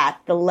at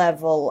the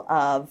level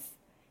of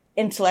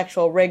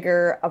intellectual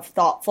rigor, of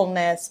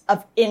thoughtfulness,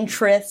 of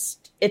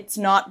interest. It's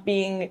not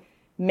being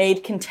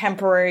made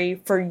contemporary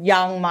for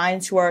young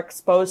minds who are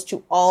exposed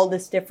to all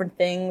these different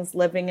things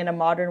living in a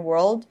modern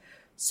world.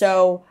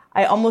 So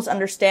I almost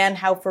understand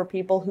how for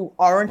people who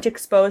aren't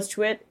exposed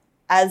to it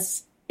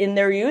as in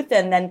their youth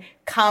and then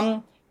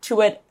come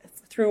to it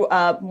through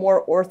a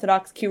more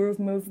orthodox kiruv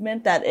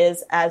movement that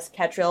is, as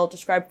Ketriel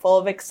described, full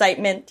of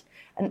excitement,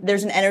 and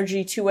there's an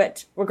energy to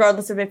it.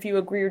 Regardless of if you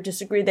agree or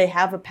disagree, they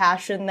have a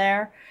passion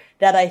there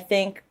that I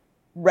think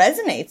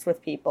resonates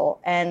with people.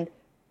 And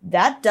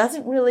that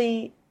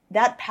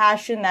that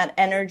passion, that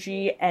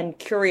energy and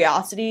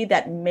curiosity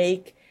that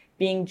make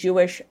being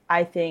Jewish,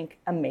 I think,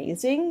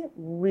 amazing,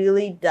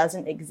 really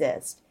doesn't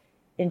exist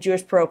in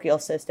Jewish parochial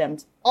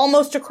systems,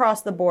 almost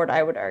across the board,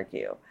 I would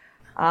argue.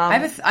 I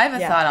have a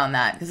thought on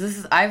that,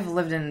 because I've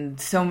lived in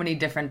so many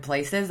different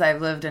places.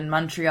 I've lived in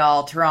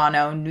Montreal,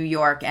 Toronto, New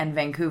York, and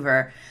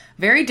Vancouver.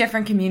 Very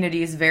different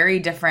communities, very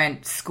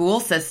different school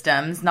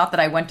systems. Not that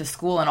I went to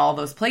school in all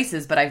those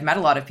places, but I've met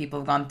a lot of people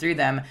who've gone through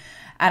them.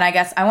 And I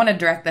guess I want to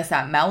direct this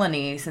at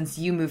Melanie, since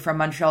you moved from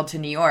Montreal to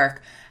New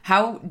York.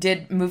 How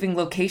did moving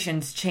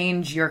locations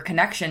change your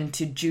connection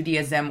to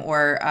Judaism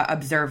or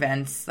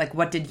observance?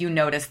 What did you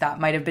notice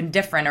that might have been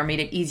different or made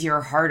it easier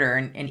or harder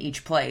in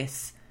each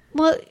place?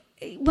 Well,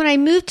 when I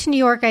moved to New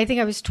York, I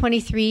think I was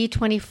 23,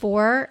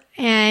 24,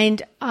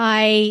 and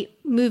I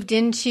moved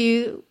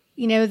into,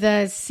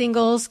 the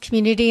singles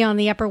community on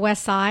the Upper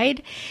West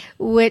Side,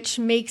 which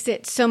makes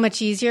it so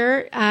much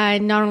easier,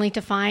 not only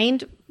to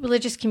find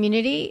religious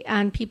community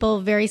and people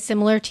very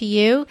similar to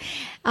you,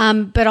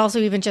 but also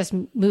even just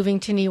moving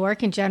to New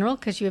York in general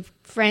because you have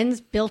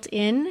friends built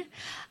in.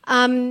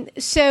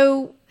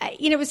 So,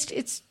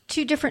 it's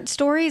two different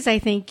stories, I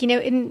think.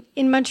 In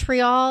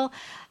Montreal,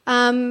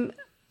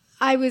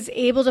 I was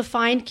able to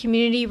find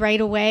community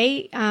right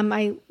away.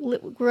 I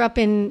grew up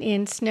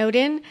in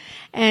Snowdon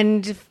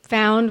and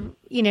found,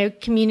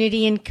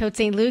 community in Côte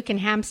St. Luc and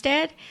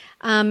Hampstead,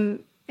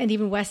 and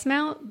even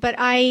Westmount. But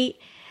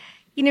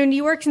New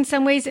York, in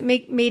some ways, it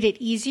made it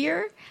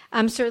easier.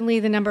 Certainly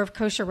the number of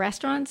kosher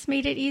restaurants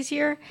made it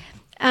easier.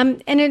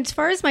 And as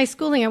far as my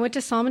schooling, I went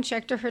to Salmon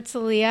Schechter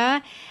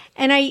Herzliya,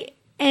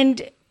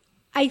 and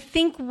I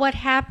think what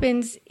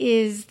happens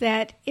is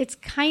that it's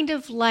kind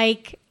of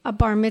like a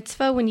bar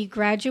mitzvah when you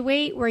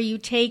graduate, where you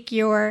take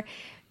your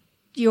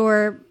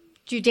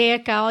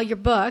Judaica, your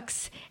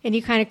books, and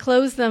you kind of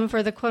close them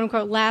for the quote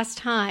unquote last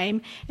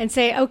time and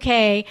say,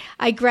 okay,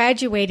 I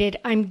graduated,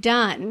 I'm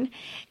done.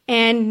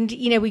 And,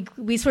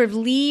 we sort of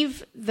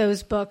leave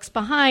those books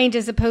behind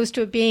as opposed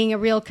to it being a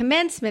real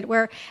commencement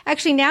where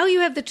actually now you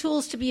have the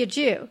tools to be a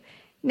Jew.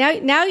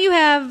 Now you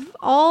have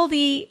all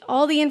the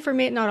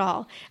information, not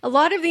all, a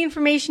lot of the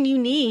information you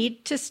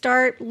need to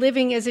start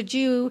living as a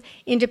Jew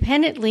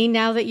independently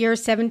now that you're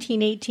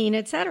 17, 18,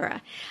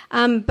 etc.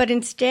 But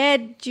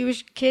instead,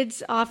 Jewish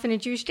kids often in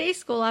Jewish day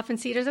school often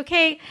see it as,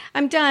 okay,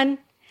 I'm done.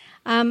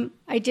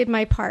 I did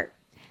my part.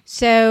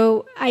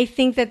 So I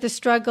think that the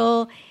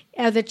struggle,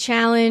 the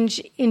challenge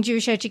in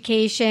Jewish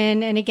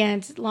education, and again,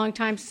 it's a long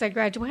time since I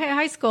graduated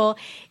high school,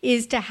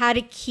 is to how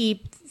to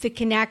keep the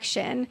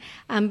connection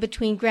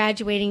between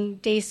graduating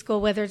day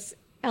school, whether it's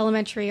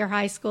elementary or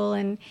high school,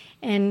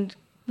 and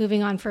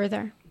moving on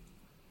further.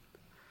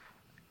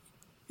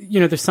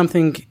 There's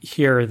something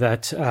here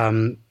that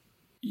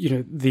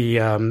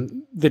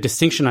the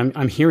distinction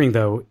I'm hearing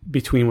though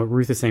between what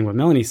Ruth is saying, what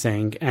Melanie's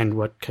saying, and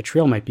what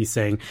Catriel might be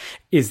saying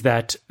is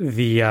that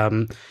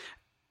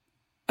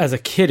as a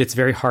kid, it's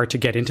very hard to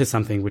get into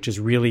something which is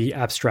really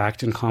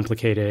abstract and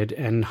complicated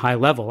and high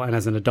level. And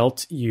as an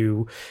adult,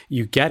 you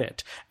get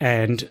it.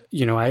 And,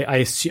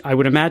 I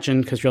would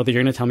imagine, because you're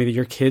going to tell me that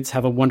your kids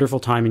have a wonderful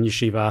time in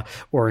yeshiva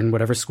or in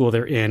whatever school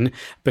they're in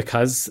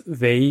because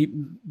they're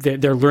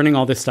learning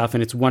all this stuff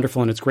and it's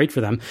wonderful and it's great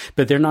for them,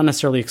 but they're not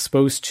necessarily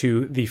exposed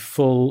to the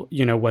full,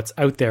 what's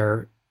out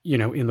there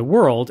in the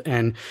world.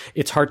 And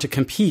it's hard to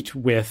compete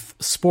with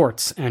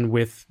sports and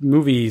with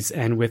movies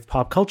and with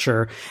pop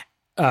culture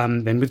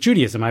than with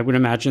Judaism. I would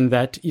imagine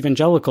that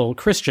evangelical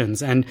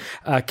Christians and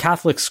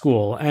Catholic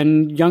school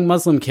and young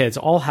Muslim kids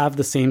all have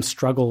the same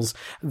struggles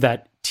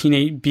that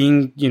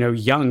being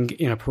young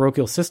in a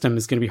parochial system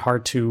is going to be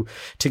hard to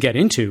get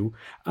into.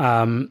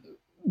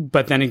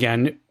 But then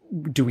again,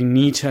 do we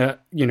need to,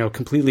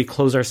 completely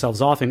close ourselves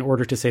off in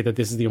order to say that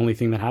this is the only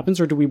thing that happens?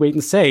 Or do we wait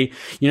and say,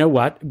 you know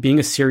what, being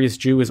a serious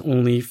Jew is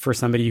only for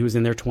somebody who's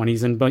in their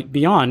 20s and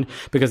beyond,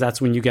 because that's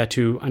when you get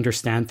to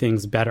understand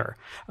things better.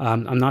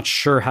 I'm not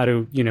sure how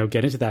to,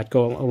 get into that.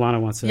 Go,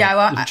 Alana wants to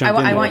jump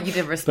in I want you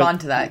to respond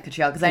to that,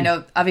 Catriel, because I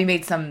know Avi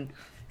made some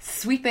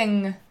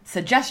sweeping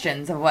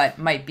suggestions of what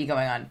might be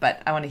going on,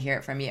 but I want to hear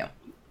it from you.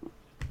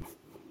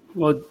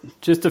 Well,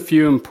 just a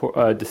few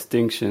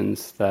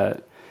distinctions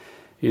that,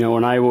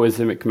 when I was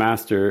at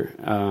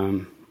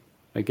McMaster,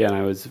 again,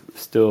 I was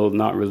still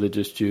not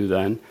religious Jew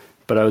then,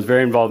 but I was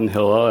very involved in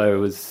Hillel. I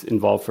was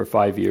involved for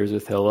 5 years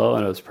with Hillel,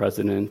 and I was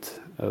president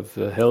of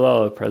the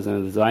Hillel,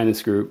 president of the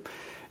Zionist group.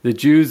 The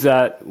Jews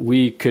that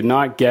we could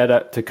not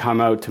get to come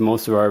out to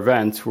most of our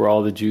events were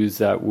all the Jews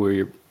that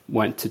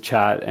went to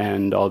chat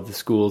and all the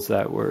schools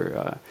that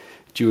were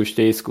Jewish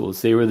day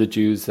schools. They were the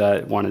Jews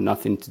that wanted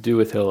nothing to do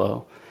with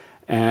Hillel.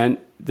 And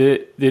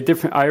the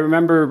different, I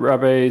remember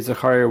Rabbi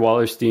Zachariah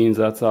Wallerstein,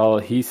 that's all,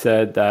 he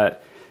said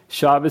that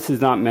Shabbos is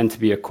not meant to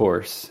be a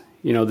course.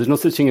 There's no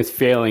such thing as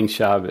failing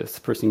Shabbos.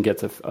 A person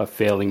gets a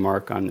failing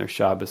mark on their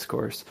Shabbos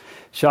course.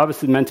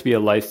 Shabbos is meant to be a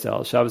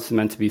lifestyle. Shabbos is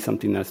meant to be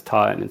something that's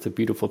taught, and it's a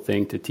beautiful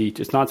thing to teach.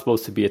 It's not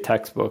supposed to be a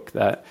textbook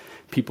that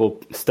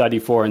people study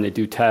for and they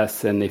do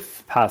tests and they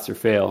pass or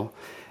fail.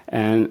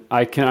 And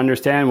I can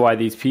understand why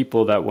these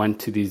people that went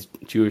to these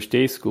Jewish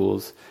day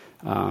schools,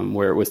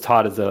 where it was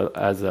taught as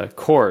a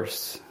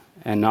course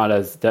and not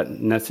as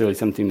necessarily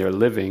something they're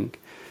living,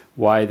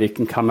 why they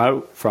can come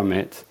out from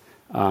it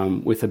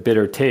with a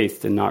bitter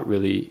taste and not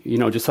really,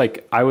 just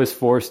like I was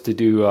forced to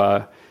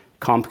do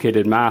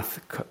complicated math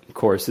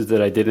courses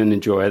that I didn't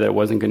enjoy, that I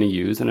wasn't going to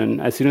use. And then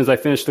as soon as I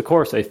finished the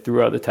course, I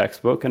threw out the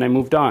textbook and I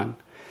moved on.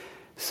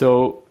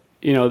 So,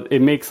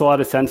 it makes a lot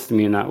of sense to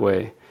me in that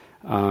way.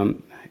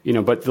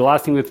 But the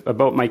last thing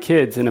about my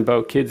kids and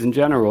about kids in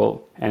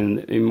general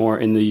and more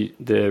in the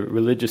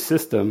religious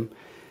system,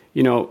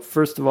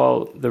 first of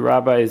all, the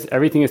rabbis,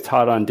 everything is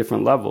taught on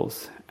different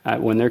levels.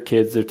 When they're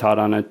kids, they're taught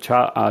on a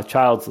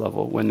child's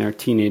level. When they're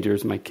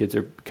teenagers, my kids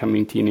are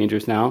becoming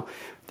teenagers now,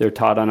 they're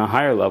taught on a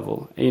higher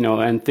level,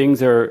 and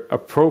things are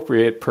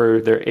appropriate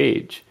per their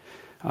age.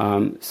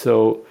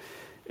 So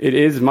it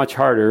is much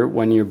harder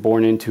when you're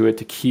born into it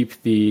to keep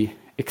the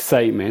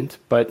excitement,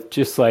 but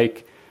just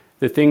like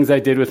the things I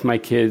did with my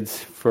kids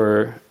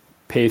for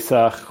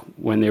Pesach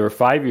when they were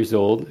 5 years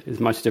old is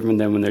much different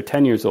than when they're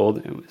 10 years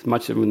old, and it's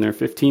much different when they're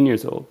 15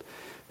 years old.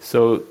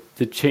 So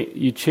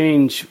you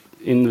change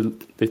in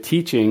the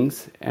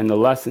teachings and the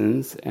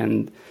lessons,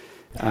 and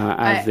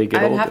as they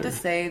get older. I would have to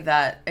say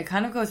that it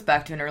kind of goes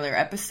back to an earlier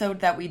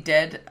episode that we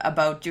did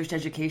about Jewish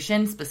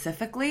education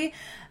specifically.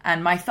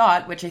 And my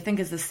thought, which I think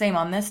is the same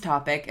on this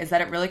topic, is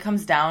that it really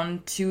comes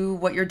down to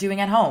what you're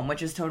doing at home,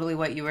 which is totally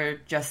what you were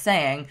just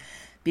saying.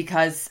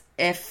 Because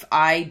if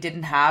I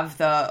didn't have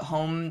the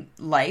home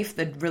life,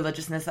 the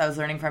religiousness I was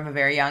learning from a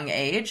very young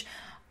age,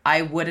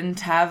 I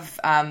wouldn't have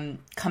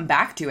come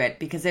back to it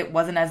because it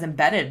wasn't as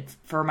embedded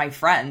for my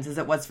friends as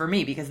it was for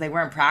me because they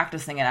weren't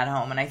practicing it at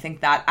home. And I think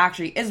that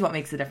actually is what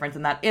makes a difference,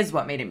 and that is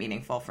what made it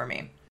meaningful for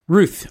me.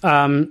 Ruth,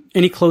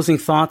 any closing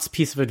thoughts,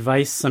 piece of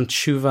advice, some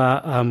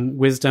tshuva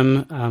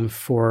wisdom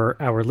for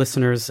our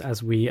listeners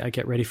as we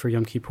get ready for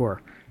Yom Kippur?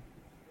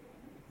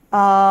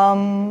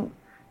 My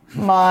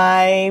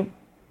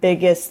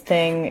biggest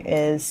thing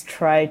is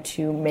try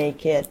to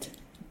make it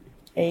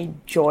a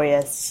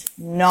joyous,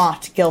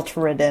 not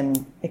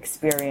guilt-ridden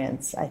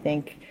experience. I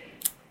think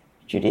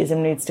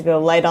Judaism needs to go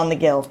light on the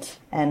guilt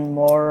and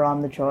more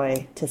on the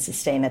joy to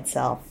sustain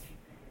itself.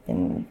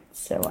 And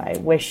so I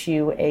wish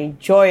you a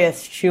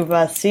joyous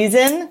tshuva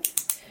season,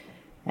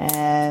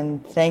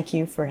 and thank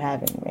you for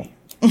having me.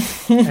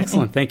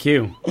 Excellent. Thank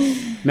you.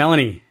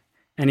 Melanie,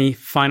 any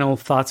final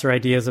thoughts or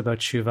ideas about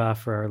tshuva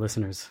for our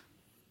listeners?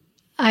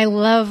 I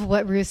love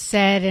what Ruth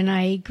said, and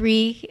I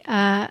agree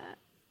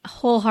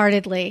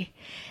wholeheartedly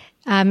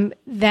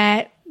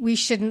that we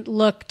shouldn't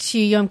look to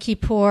Yom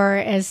Kippur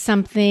as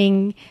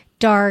something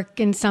dark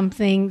and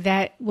something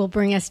that will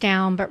bring us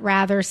down, but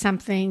rather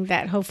something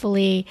that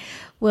hopefully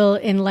will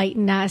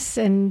enlighten us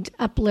and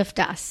uplift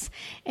us.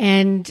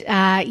 And,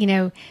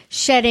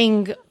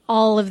 shedding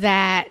all of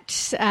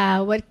that,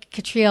 what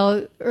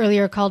Catriel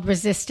earlier called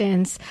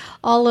resistance,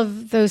 all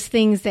of those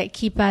things that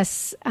keep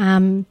us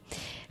from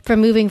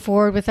moving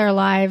forward with our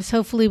lives.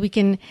 Hopefully we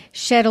can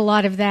shed a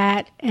lot of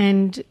that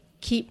and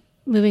keep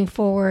moving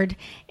forward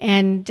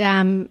and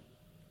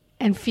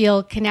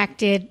feel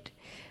connected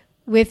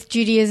with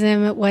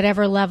Judaism at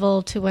whatever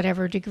level, to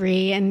whatever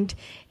degree, and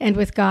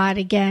with God,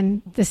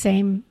 again, the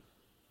same.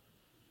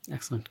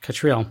 Excellent.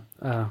 Catriel,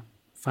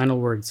 final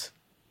words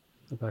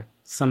about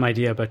some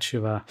idea about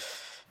tshuva.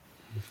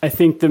 I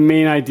think the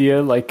main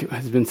idea, like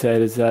has been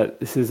said, is that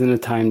this isn't a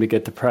time to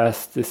get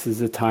depressed. This is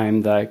a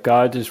time that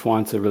God just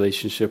wants a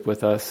relationship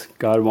with us.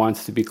 God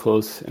wants to be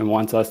close and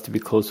wants us to be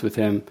close with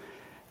him.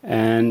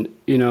 And,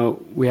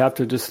 we have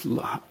to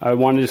I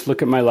want to just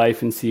look at my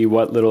life and see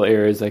what little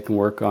areas I can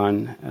work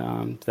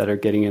on that are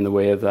getting in the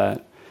way of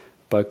that.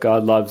 But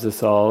God loves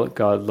us all.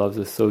 God loves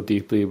us so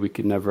deeply. We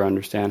could never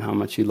understand how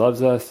much he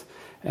loves us.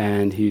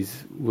 And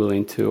he's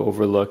willing to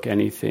overlook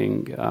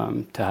anything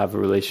to have a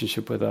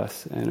relationship with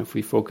us. And if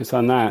we focus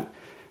on that,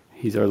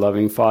 he's our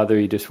loving Father.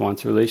 He just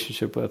wants a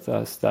relationship with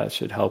us. That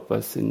should help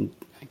us and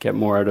get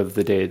more out of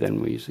the day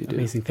than we usually do.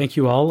 Amazing. Thank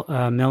you all.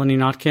 Melanie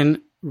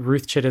Notkin,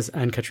 Ruth Chittis,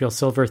 and Catriel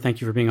Silver,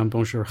 thank you for being on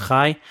Bonjour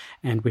Chai.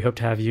 And we hope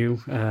to have you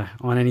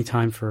on any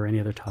time for any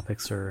other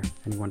topics or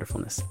any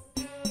wonderfulness.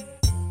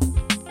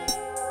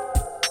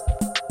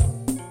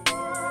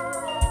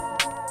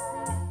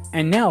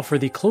 And now for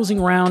the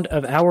closing round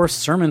of our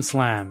Sermon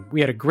Slam.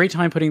 We had a great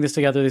time putting this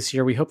together this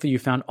year. We hope that you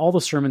found all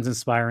the sermons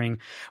inspiring.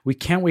 We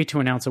can't wait to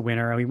announce a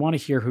winner, and we want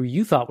to hear who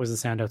you thought was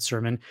the standout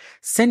sermon.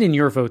 Send in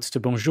your votes to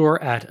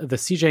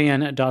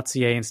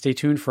bonjour@thecjn.ca and stay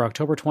tuned for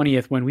October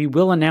 20th when we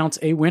will announce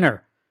a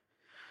winner.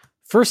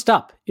 First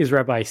up is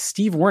Rabbi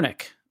Steve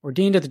Wernick.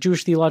 Ordained at the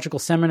Jewish Theological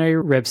Seminary,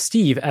 Reb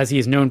Steve, as he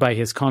is known by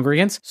his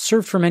congregants,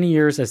 served for many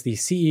years as the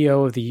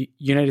CEO of the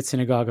United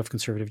Synagogue of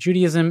Conservative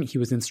Judaism. He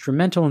was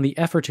instrumental in the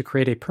effort to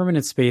create a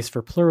permanent space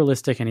for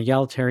pluralistic and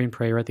egalitarian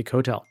prayer at the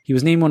Kotel. He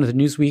was named one of the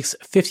Newsweek's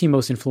 50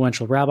 most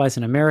influential rabbis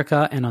in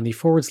America and on the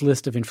Forward's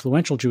list of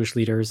influential Jewish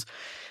leaders.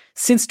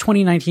 Since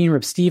 2019,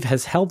 Reb Steve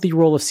has held the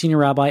role of senior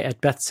rabbi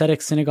at Beth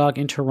Tzedek Synagogue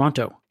in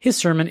Toronto. His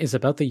sermon is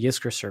about the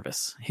Yizkor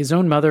service. His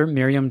own mother,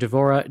 Miriam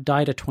Devora,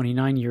 died at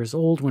 29 years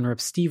old when Reb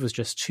Steve was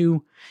just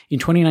 2. In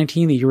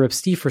 2019, the year Reb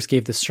Steve first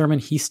gave this sermon,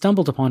 he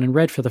stumbled upon and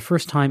read for the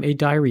first time a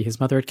diary his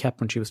mother had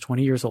kept when she was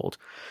 20 years old.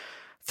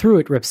 Through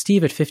it, Reb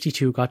Steve at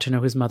 52 got to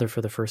know his mother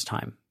for the first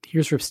time.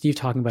 Here's Reb Steve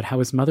talking about how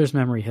his mother's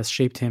memory has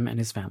shaped him and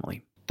his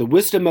family. The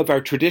wisdom of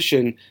our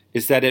tradition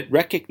is that it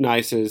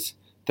recognizes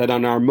that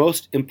on our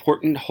most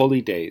important holy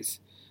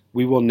days,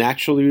 we will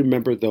naturally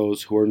remember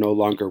those who are no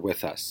longer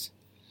with us.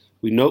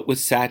 We note with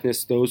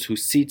sadness those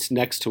whose seats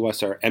next to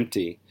us are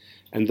empty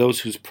and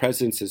those whose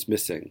presence is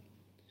missing.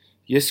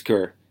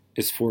 Yizkor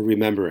is for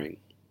remembering.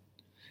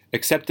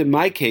 Except in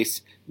my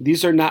case,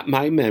 these are not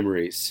my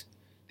memories.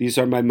 These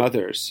are my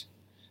mother's.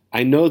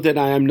 I know that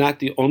I am not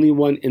the only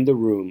one in the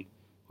room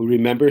who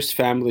remembers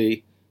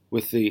family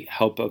with the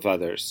help of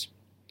others.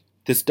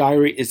 This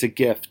diary is a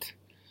gift.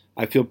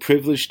 I feel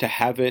privileged to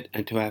have it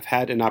and to have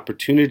had an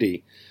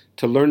opportunity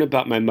to learn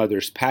about my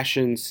mother's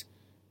passions,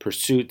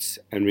 pursuits,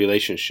 and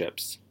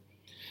relationships.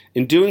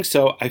 In doing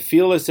so, I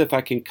feel as if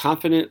I can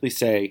confidently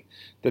say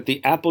that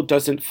the apple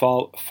doesn't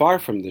fall far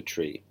from the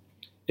tree.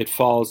 It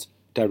falls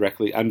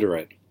directly under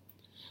it.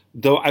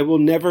 Though I will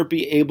never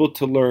be able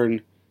to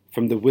learn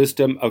from the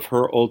wisdom of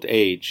her old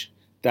age,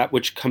 that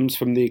which comes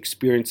from the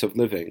experience of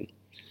living,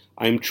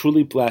 I am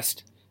truly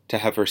blessed to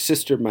have her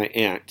sister, my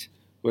aunt,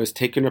 who has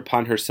taken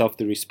upon herself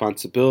the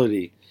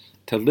responsibility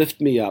to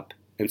lift me up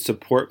and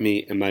support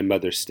me in my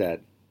mother's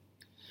stead.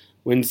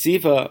 When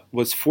Ziva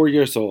was 4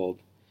 years old,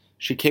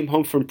 she came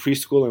home from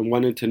preschool and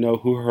wanted to know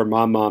who her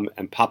mom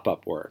and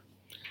pop-up were.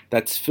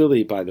 That's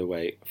Philly, by the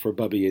way, for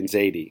Bubby and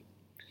Zadie.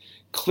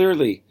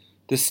 Clearly,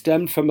 this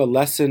stemmed from a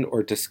lesson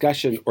or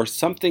discussion or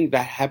something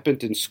that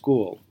happened in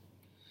school.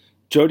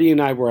 Jody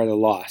and I were at a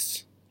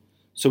loss.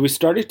 So we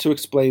started to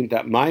explain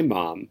that my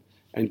mom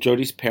and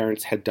Jody's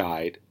parents had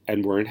died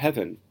and were in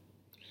heaven.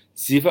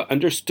 Ziva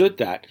understood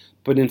that,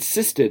 but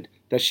insisted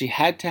that she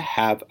had to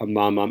have a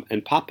mom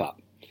and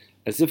pop-up,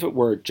 as if it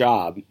were a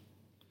job.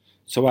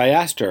 So I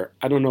asked her,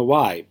 I don't know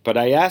why, but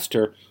I asked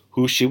her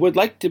who she would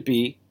like to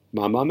be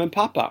mom and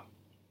pop-up.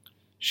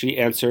 She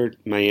answered,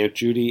 my Aunt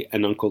Judy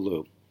and Uncle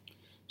Lou.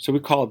 So we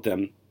called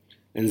them,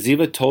 and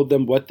Ziva told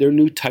them what their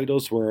new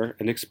titles were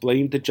and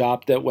explained the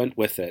job that went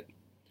with it.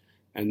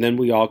 And then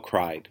we all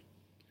cried.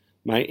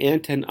 My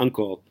aunt and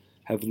uncle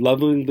have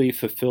lovingly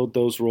fulfilled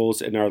those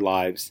roles in our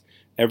lives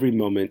every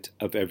moment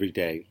of every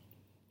day.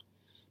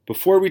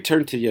 Before we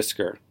turn to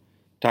Yizkor,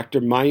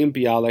 Dr. Mayim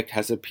Bialik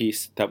has a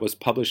piece that was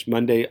published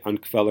Monday on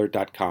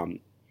Kveler.com.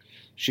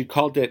 She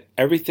called it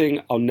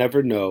Everything I'll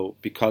Never Know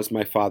Because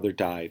My Father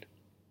Died.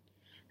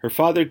 Her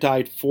father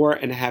died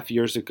 4.5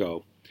 years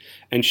ago,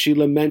 and she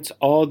laments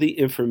all the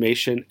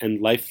information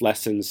and life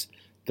lessons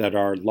that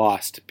are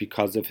lost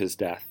because of his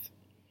death.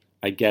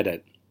 I get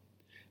it.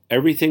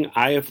 Everything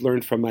I have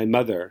learned from my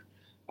mother,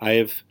 I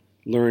have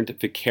learned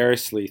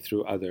vicariously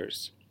through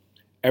others.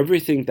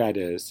 Everything, that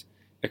is,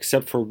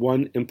 except for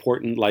one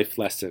important life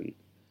lesson,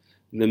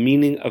 the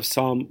meaning of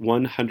Psalm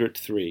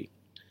 103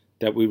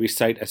 that we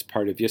recite as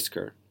part of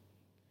Yizkor.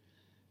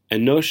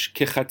 Enosh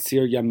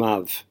kechatzir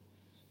yamav.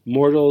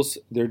 Mortals,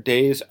 their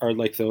days are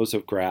like those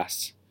of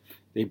grass.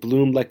 They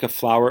bloom like a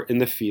flower in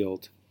the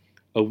field.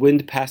 A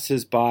wind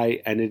passes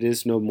by and it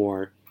is no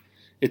more.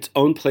 Its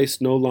own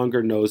place no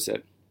longer knows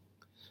it.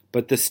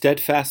 But the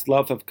steadfast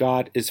love of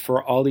God is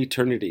for all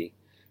eternity,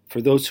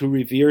 for those who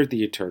revere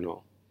the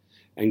eternal.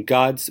 And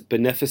God's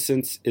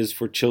beneficence is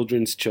for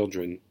children's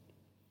children.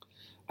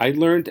 I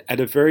learned at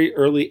a very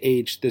early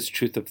age this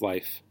truth of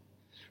life.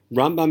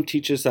 Rambam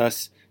teaches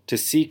us to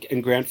seek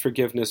and grant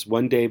forgiveness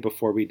one day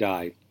before we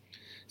die.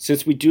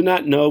 Since we do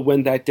not know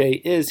when that day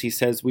is, he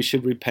says we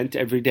should repent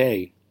every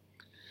day.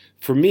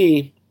 For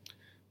me,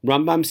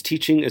 Rambam's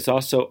teaching is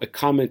also a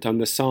comment on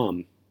the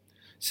psalm.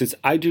 Since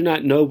I do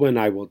not know when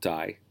I will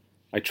die,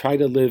 I try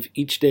to live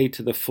each day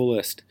to the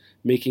fullest,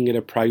 making it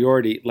a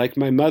priority, like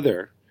my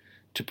mother,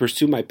 to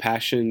pursue my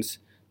passions,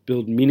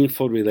 build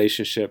meaningful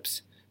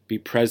relationships, be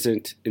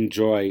present,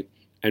 enjoy,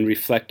 and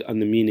reflect on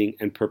the meaning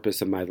and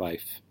purpose of my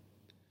life.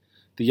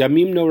 The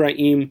Yamim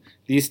Noraim,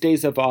 these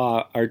days of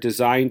awe, are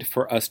designed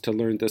for us to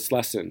learn this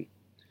lesson.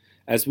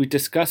 As we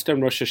discussed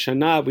on Rosh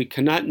Hashanah, we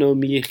cannot know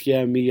mi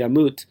yichya mi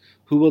yamut,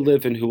 who will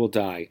live and who will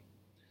die.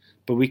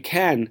 But we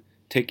can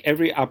take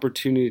every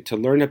opportunity to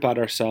learn about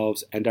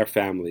ourselves and our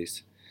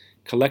families,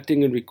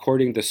 collecting and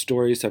recording the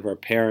stories of our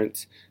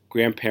parents,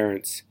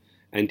 grandparents,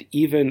 and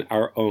even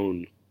our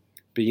own,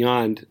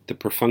 beyond the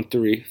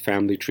perfunctory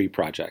family tree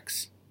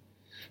projects.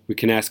 We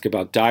can ask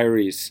about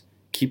diaries,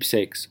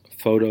 keepsakes,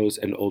 photos,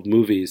 and old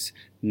movies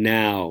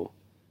now,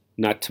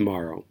 not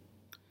tomorrow.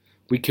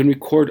 We can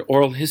record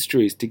oral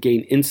histories to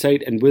gain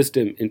insight and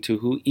wisdom into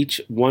who each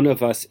one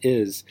of us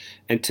is,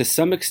 and to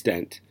some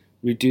extent,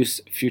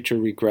 reduce future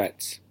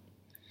regrets.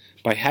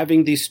 By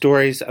having these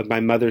stories of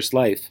my mother's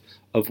life,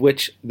 of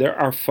which there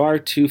are far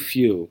too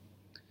few,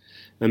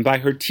 and by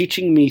her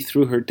teaching me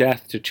through her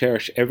death to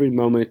cherish every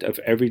moment of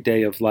every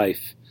day of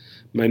life,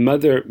 my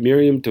mother,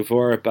 Miriam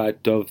Devora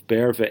Bat Dov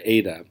Ber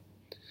Ve'eda,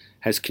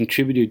 has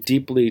contributed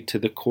deeply to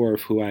the core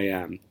of who I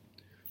am.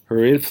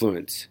 Her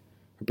influence,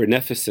 her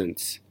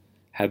beneficence,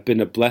 have been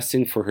a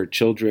blessing for her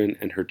children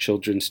and her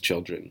children's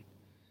children.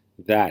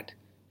 That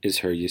is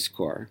her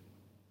Yizkor.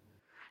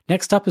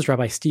 Next up is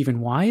Rabbi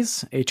Stephen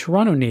Wise, a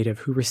Toronto native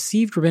who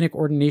received rabbinic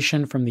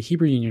ordination from the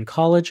Hebrew Union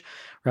College.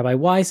 Rabbi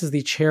Wise is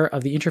the chair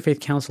of the Interfaith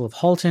Council of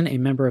Halton, a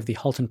member of the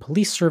Halton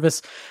Police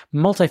Service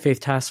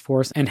Multi-Faith Task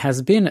Force, and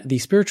has been the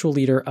spiritual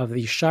leader of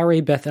the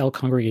Sharei Beth El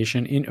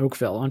congregation in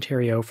Oakville,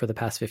 Ontario, for the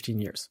past 15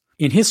 years.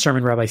 In his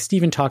sermon, Rabbi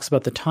Stephen talks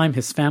about the time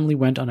his family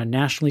went on a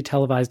nationally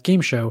televised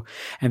game show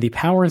and the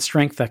power and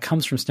strength that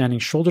comes from standing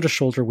shoulder to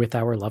shoulder with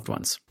our loved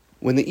ones.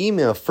 When the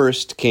email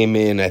first came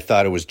in, I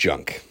thought it was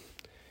junk.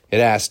 It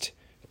asked,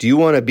 "Do you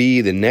want to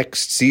be the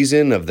next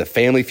season of the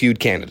Family Feud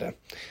Canada?"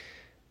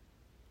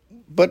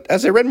 But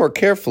as I read more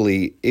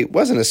carefully, it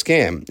wasn't a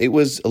scam. It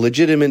was a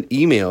legitimate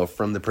email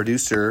from the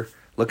producer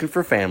looking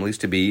for families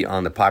to be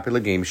on the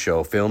popular game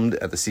show filmed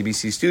at the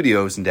CBC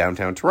studios in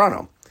downtown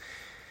Toronto.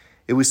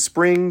 It was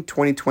spring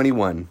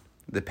 2021.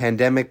 The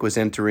pandemic was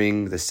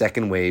entering the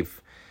second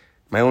wave.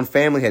 My own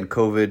family had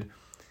COVID,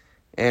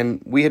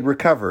 and we had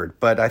recovered,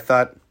 but I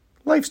thought,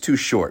 life's too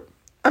short.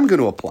 I'm going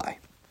to apply.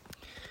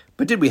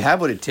 But did we have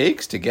what it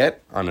takes to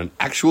get on an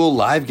actual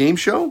live game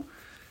show?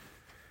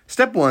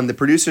 Step 1, the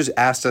producers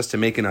asked us to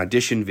make an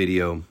audition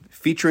video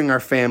featuring our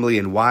family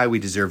and why we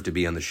deserve to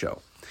be on the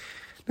show.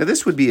 Now,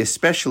 this would be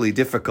especially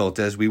difficult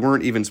as we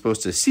weren't even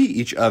supposed to see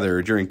each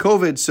other during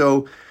COVID,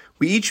 so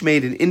we each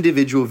made an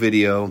individual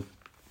video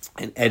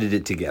and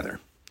edited it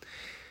together.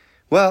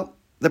 Well,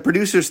 the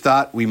producers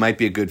thought we might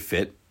be a good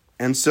fit,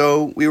 and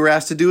so we were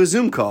asked to do a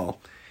Zoom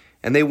call,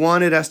 and they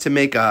wanted us to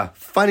make a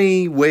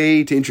funny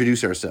way to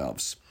introduce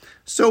ourselves.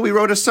 So we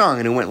wrote a song,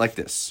 and it went like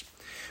this.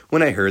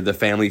 When I heard the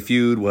Family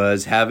Feud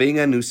was having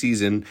a new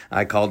season,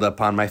 I called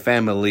upon my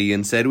family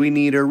and said we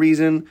need a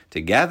reason to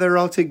gather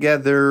all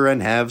together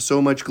and have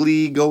so much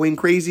glee going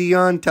crazy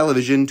on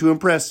television to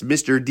impress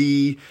Mr.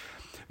 D.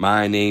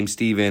 My name's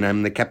Steven,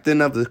 I'm the captain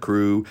of the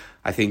crew.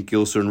 I think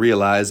you'll soon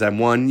realize I'm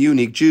one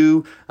unique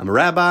Jew. I'm a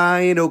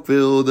rabbi in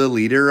Oakville, the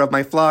leader of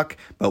my flock.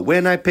 But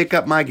when I pick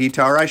up my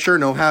guitar, I sure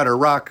know how to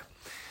rock.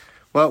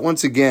 Well,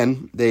 once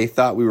again, they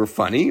thought we were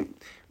funny.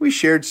 We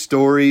shared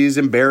stories,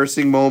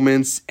 embarrassing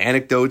moments,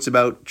 anecdotes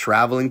about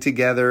traveling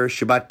together,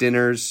 Shabbat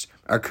dinners,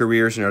 our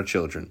careers, and our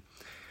children.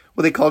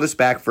 Well, they called us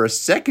back for a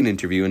second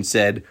interview and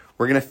said,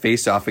 we're going to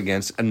face off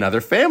against another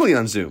family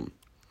on Zoom.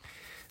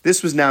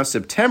 This was now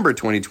September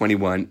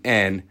 2021,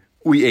 and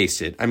we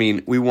aced it. I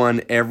mean, we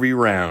won every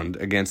round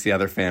against the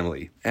other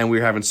family, and we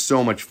were having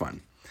so much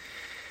fun.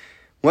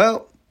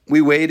 Well,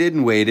 we waited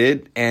and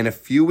waited, and a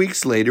few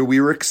weeks later, we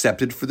were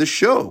accepted for the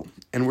show,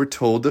 and were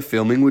told the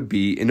filming would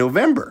be in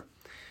November.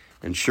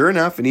 And sure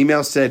enough, an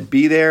email said,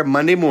 be there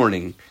Monday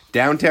morning,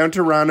 downtown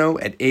Toronto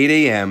at 8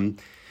 a.m.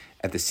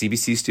 at the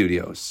CBC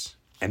studios.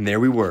 And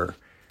there we were,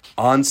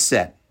 on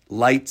set,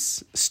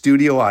 lights,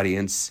 studio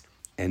audience,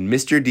 and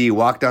Mr. D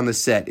walked on the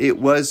set. It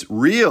was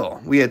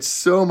real. We had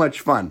so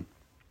much fun.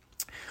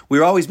 We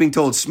were always being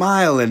told,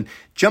 smile and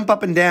jump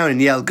up and down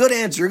and yell, good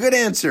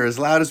answer, as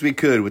loud as we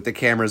could with the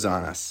cameras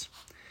on us.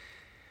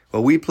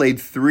 Well, we played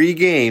 3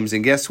 games,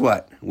 and guess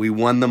what? We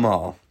won them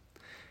all.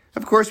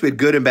 Of course, we had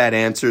good and bad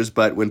answers,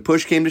 but when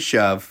push came to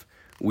shove,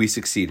 we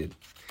succeeded.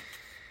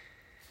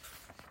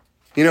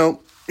 You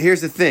know,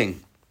 here's the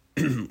thing.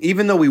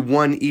 Even though we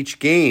won each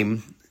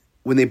game,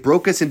 when they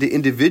broke us into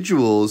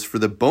individuals for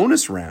the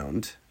bonus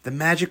round, the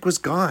magic was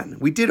gone.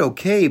 We did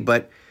okay,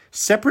 but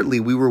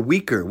separately we were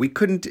weaker. We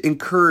couldn't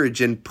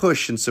encourage and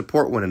push and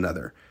support one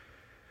another.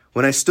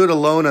 When I stood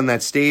alone on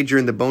that stage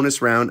during the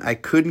bonus round, I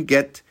couldn't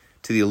get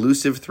to the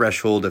elusive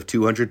threshold of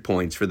 200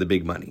 points for the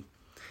big money.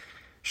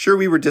 Sure,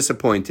 we were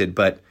disappointed,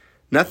 but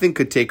nothing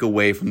could take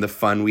away from the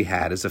fun we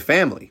had as a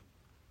family.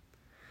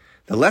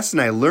 The lesson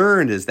I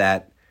learned is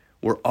that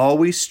we're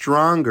always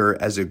stronger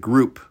as a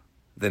group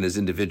than as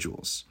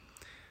individuals.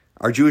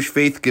 Our Jewish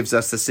faith gives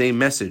us the same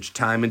message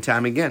time and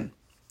time again.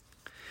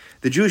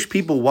 The Jewish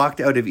people walked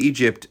out of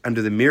Egypt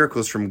under the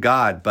miracles from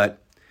God,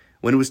 but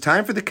when it was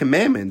time for the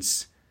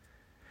commandments,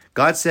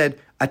 God said,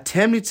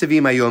 Atem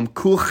nitzavim hayom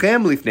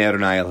kulchem lifnei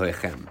Adonai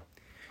Elohechem.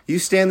 You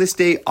stand this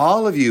day,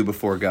 all of you,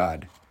 before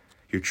God.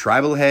 Your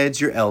tribal heads,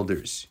 your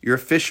elders, your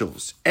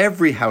officials,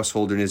 every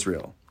household in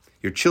Israel,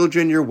 your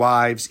children, your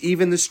wives,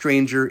 even the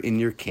stranger in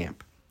your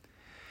camp.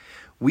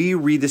 We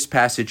read this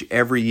passage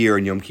every year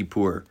in Yom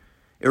Kippur.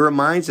 It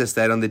reminds us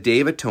that on the Day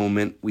of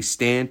Atonement, we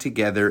stand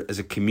together as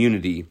a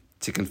community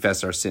to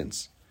confess our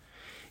sins.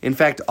 In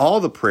fact, all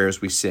the prayers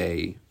we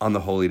say on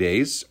the holy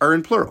days are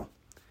in plural.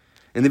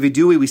 In the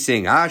Vidui, we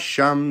sing,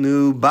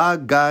 Ashamnu,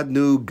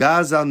 Bagadnu,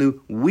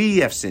 Gazalnu. We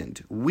have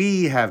sinned.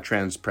 We have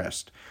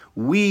transgressed.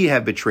 We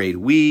have betrayed.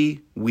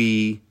 We.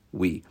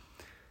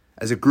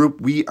 As a group,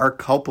 we are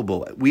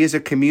culpable. We as a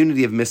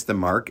community have missed the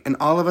mark, and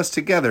all of us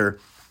together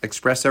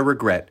express our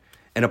regret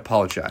and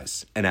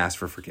apologize and ask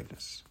for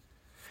forgiveness.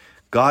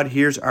 God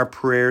hears our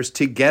prayers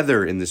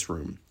together in this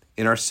room,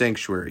 in our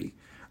sanctuary.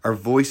 Our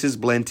voices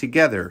blend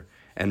together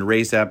and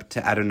raise up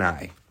to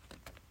Adonai.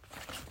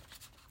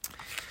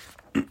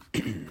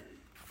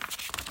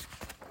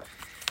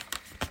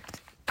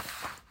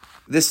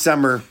 This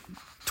summer,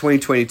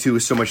 2022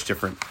 is so much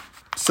different.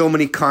 So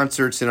many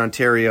concerts in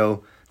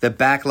Ontario, the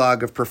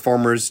backlog of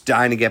performers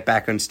dying to get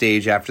back on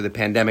stage after the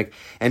pandemic,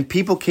 and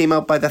people came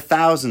out by the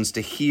thousands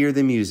to hear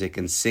the music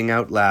and sing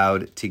out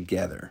loud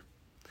together.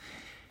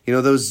 You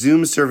know, those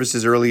Zoom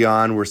services early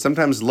on were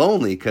sometimes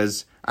lonely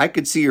because I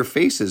could see your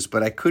faces,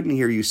 but I couldn't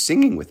hear you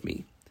singing with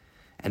me.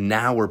 And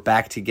now we're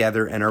back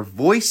together and our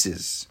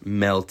voices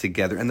meld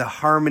together and the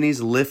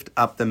harmonies lift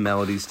up the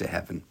melodies to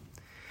heaven.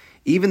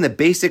 Even the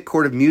basic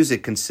chord of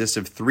music consists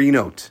of 3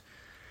 notes.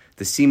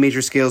 The C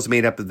major scale is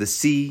made up of the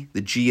C,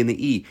 the G, and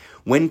the E.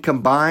 When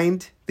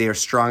combined, they are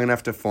strong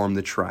enough to form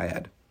the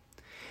triad.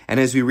 And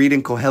as we read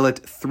in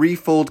Kohelet,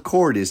 3-fold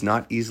chord is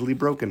not easily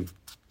broken.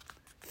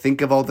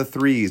 Think of all the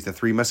threes, the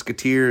 3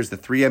 musketeers, the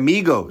 3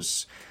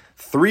 amigos,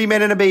 3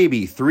 men and a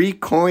baby, 3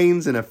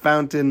 coins and a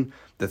fountain,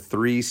 the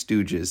 3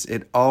 stooges.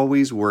 It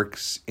always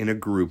works in a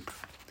group,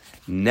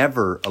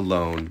 never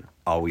alone,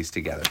 always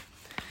together.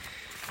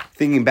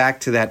 Thinking back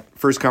to that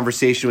first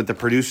conversation with the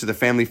producer of the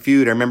Family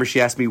Feud, I remember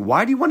she asked me,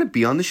 why do you want to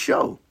be on the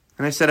show?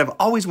 And I said, I've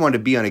always wanted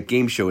to be on a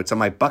game show. It's on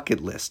my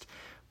bucket list.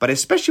 But I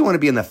especially want to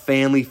be in the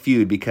Family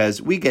Feud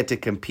because we get to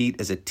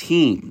compete as a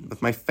team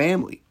with my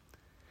family.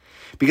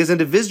 Because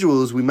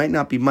individuals, we might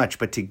not be much,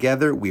 but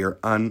together we are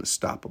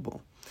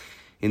unstoppable.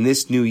 In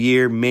this new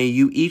year, may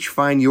you each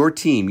find your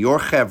team, your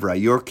chevra,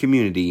 your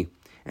community,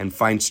 and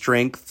find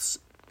strength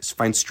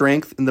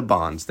in the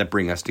bonds that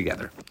bring us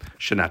together.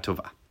 Shana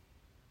Tova.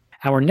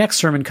 Our next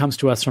sermon comes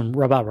to us from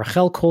Rabbi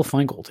Rachel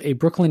Kol-Feingold, a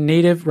Brooklyn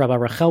native. Rabbi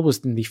Rachel was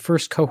in the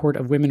first cohort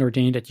of women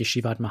ordained at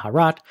Yeshivat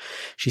Maharat.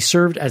 She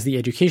served as the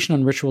Education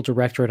and Ritual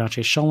Director at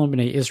Anshe Shalom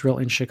B'nai Israel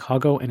in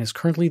Chicago and is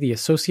currently the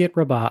Associate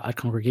Rabbah at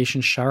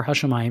Congregation Shar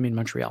HaShamayim in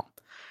Montreal.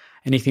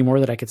 Anything more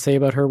that I could say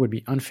about her would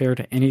be unfair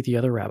to any of the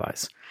other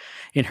rabbis.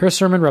 In her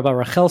sermon, Rabbi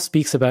Rachel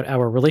speaks about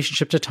our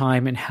relationship to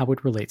time and how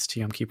it relates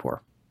to Yom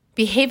Kippur.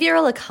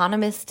 Behavioral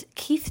economist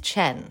Keith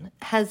Chen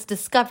has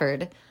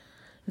discovered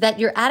that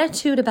your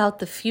attitude about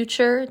the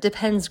future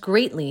depends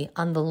greatly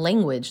on the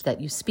language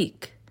that you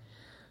speak.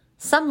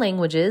 Some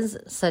languages,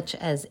 such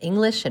as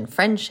English and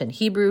French and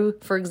Hebrew,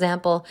 for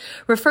example,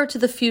 refer to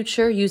the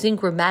future using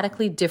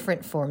grammatically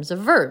different forms of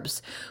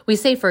verbs. We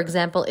say, for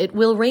example, it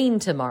will rain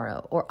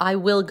tomorrow, or I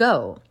will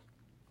go.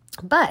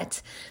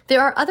 But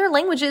there are other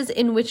languages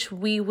in which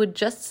we would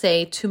just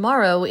say,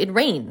 tomorrow it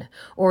rain,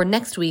 or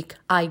next week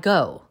I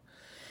go.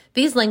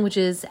 These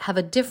languages have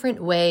a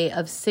different way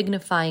of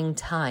signifying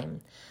time.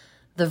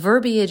 The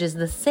verbiage is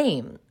the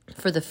same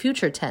for the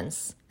future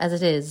tense as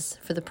it is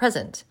for the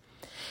present.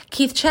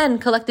 Keith Chen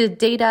collected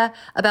data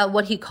about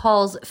what he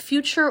calls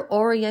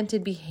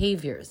future-oriented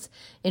behaviors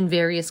in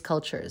various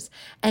cultures.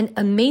 And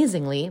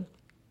amazingly,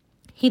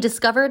 he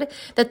discovered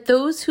that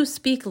those who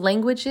speak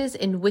languages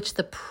in which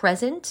the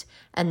present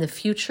and the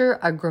future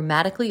are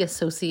grammatically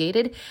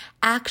associated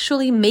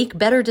actually make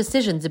better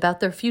decisions about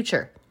their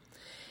future.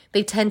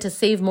 They tend to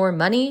save more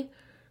money,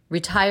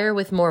 retire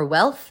with more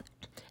wealth,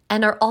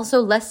 and are also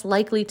less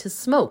likely to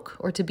smoke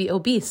or to be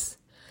obese.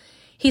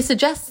 He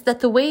suggests that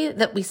the way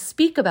that we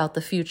speak about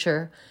the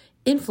future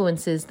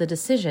influences the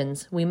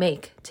decisions we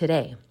make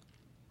today.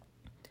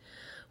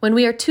 When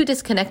we are too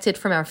disconnected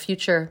from our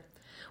future,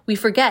 we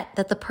forget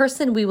that the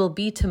person we will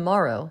be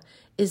tomorrow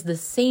is the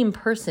same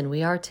person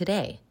we are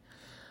today.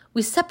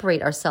 We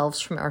separate ourselves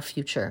from our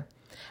future,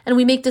 and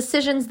we make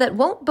decisions that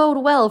won't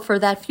bode well for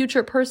that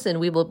future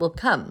person we will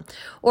become,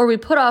 or we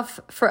put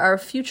off for our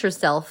future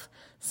self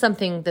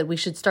something that we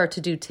should start to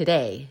do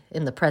today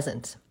in the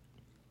present.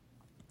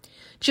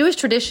 Jewish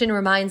tradition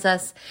reminds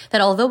us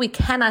that although we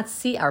cannot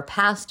see our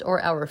past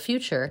or our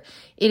future,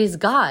 it is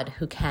God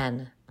who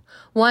can.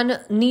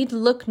 One need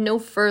look no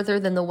further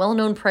than the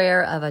well-known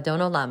prayer of Adon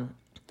Olam,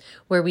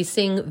 where we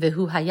sing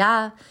Vehu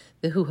Haya,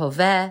 Vehu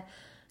Hoveh,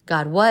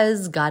 God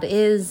was, God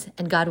is,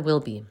 and God will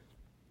be.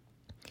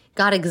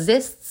 God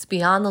exists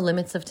beyond the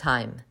limits of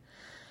time,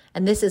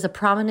 and this is a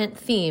prominent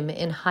theme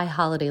in High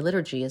Holiday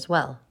liturgy as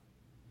well.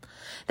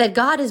 That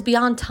God is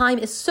beyond time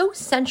is so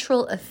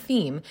central a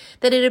theme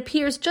that it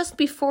appears just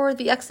before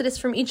the Exodus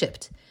from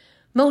Egypt.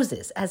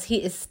 Moses, as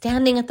he is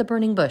standing at the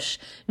burning bush,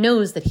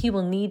 knows that he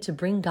will need to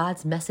bring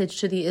God's message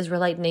to the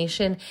Israelite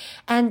nation,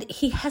 and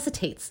he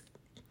hesitates.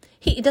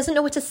 He doesn't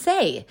know what to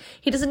say.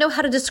 He doesn't know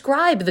how to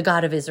describe the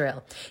God of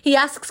Israel. He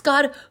asks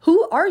God,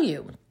 "Who are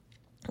you?"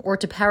 Or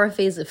to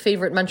paraphrase a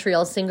favorite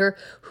Montreal singer,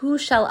 "Who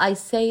shall I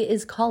say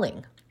is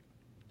calling?"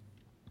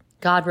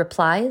 God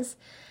replies,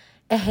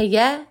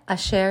 Eheyeh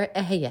asher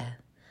eheyeh.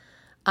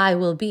 I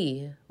will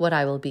be what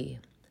I will be.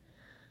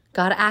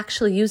 God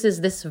actually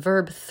uses this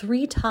verb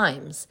 3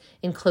 times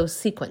in close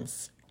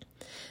sequence.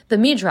 The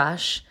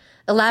Midrash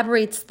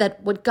elaborates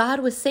that what God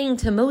was saying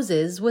to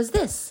Moses was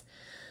this: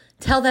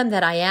 tell them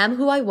that I am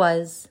who I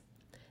was,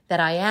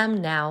 that I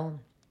am now,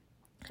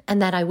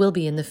 and that I will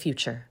be in the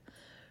future.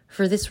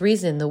 For this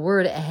reason, the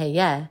word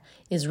eheyeh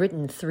is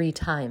written 3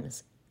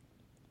 times.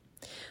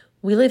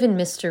 We live in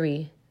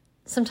mystery,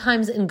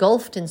 sometimes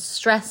engulfed in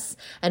stress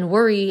and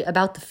worry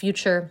about the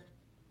future.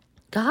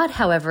 God,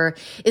 however,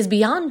 is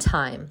beyond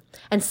time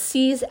and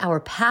sees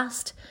our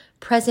past,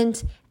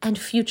 present, and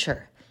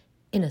future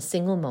in a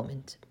single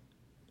moment.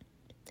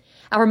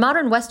 Our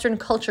modern Western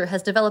culture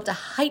has developed a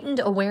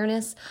heightened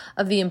awareness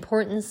of the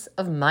importance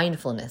of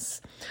mindfulness.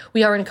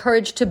 We are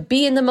encouraged to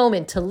be in the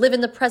moment, to live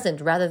in the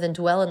present rather than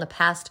dwell in the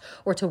past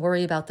or to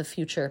worry about the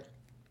future.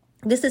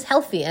 This is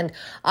healthy, and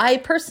I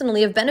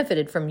personally have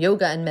benefited from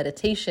yoga and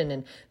meditation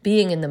and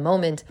being in the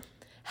moment.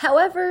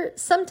 However,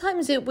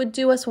 sometimes it would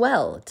do us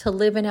well to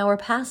live in our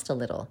past a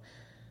little,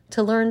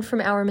 to learn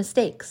from our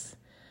mistakes,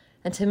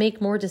 and to make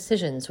more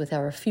decisions with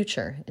our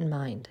future in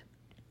mind.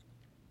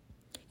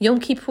 Yom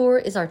Kippur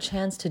is our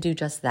chance to do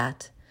just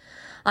that.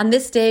 On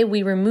this day,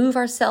 we remove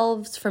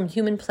ourselves from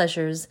human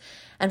pleasures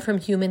and from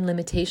human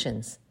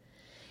limitations.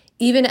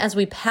 Even as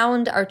we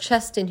pound our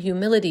chest in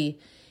humility,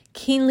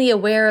 keenly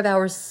aware of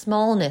our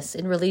smallness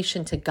in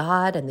relation to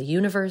God and the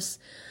universe,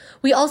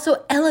 we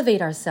also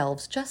elevate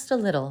ourselves just a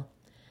little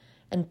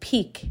and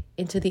peek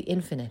into the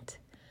infinite.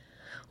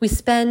 We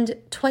spend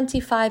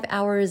 25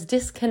 hours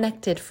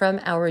disconnected from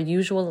our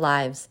usual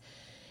lives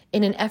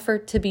in an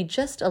effort to be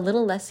just a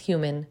little less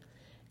human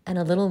and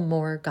a little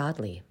more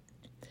godly.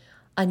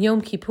 On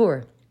Yom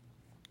Kippur,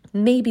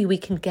 maybe we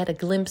can get a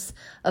glimpse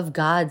of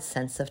God's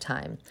sense of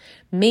time.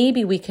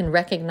 Maybe we can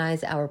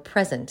recognize our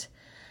present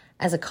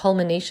as a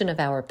culmination of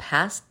our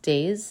past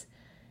days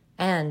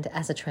and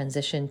as a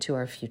transition to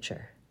our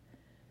future.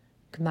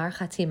 Gmar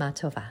Chatima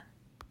Tova.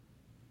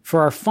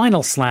 For our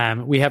final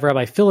slam, we have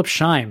Rabbi Philip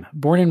Scheim.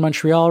 Born in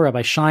Montreal,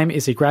 Rabbi Scheim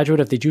is a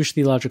graduate of the Jewish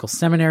Theological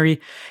Seminary.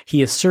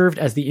 He has served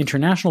as the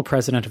international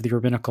president of the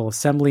Rabbinical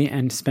Assembly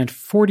and spent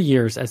 40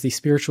 years as the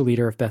spiritual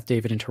leader of Beth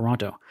David in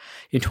Toronto.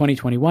 In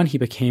 2021, he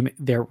became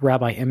their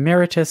Rabbi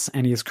Emeritus,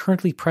 and he is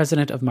currently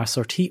president of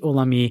Masorti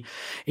Olami,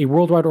 a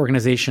worldwide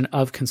organization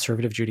of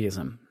conservative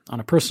Judaism. On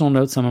a personal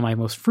note, some of my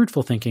most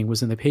fruitful thinking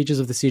was in the pages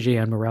of the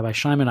CJN where Rabbi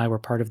Scheim and I were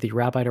part of the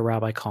Rabbi to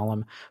Rabbi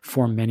column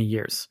for many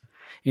years.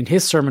 In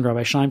his sermon,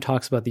 Rabbi Scheim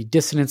talks about the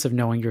dissonance of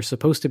knowing you're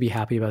supposed to be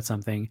happy about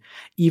something,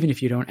 even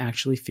if you don't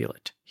actually feel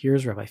it.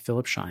 Here's Rabbi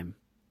Philip Scheim.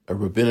 A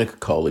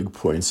rabbinic colleague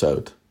points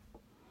out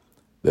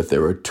that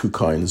there are two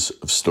kinds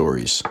of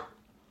stories.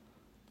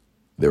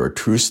 There are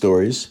true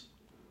stories,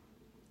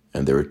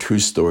 and there are true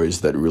stories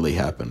that really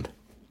happened.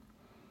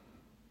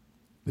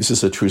 This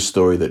is a true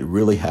story that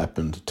really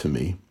happened to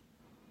me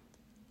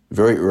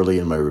very early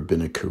in my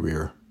rabbinic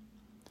career,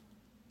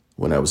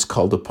 when I was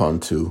called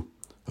upon to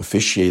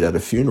officiate at a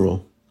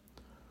funeral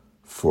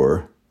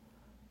for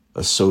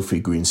a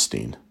Sophie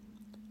Greenstein,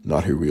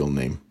 not her real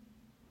name.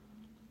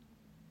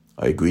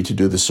 I agreed to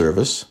do the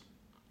service,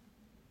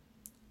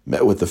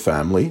 met with the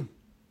family.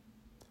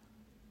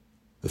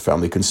 The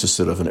family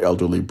consisted of an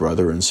elderly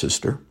brother and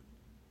sister.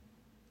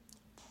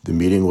 The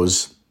meeting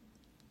was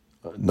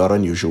not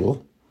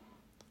unusual.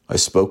 I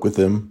spoke with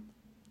them,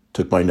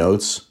 took my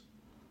notes,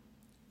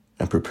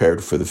 and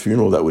prepared for the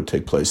funeral that would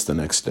take place the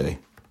next day.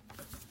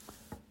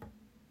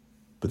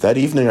 But that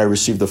evening, I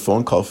received a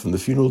phone call from the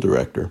funeral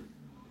director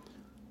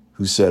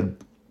who said,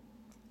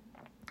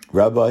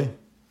 "Rabbi,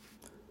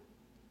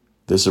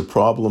 there's a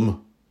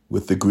problem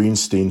with the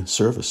Greenstein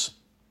service."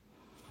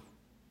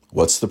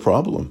 "What's the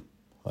problem?"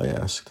 I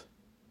asked.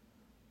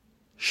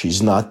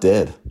 "She's not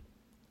dead."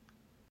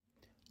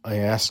 I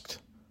asked,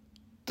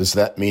 "Does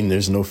that mean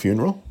there's no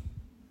funeral?"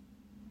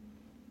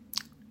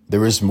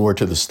 There is more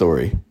to the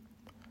story,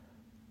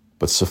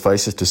 but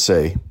suffice it to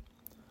say,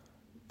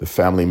 the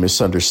family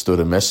misunderstood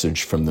a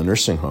message from the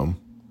nursing home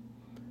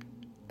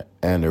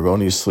and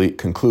erroneously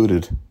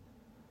concluded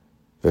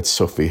that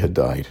Sophie had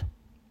died.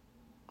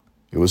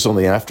 It was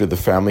only after the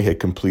family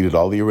had completed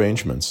all the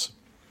arrangements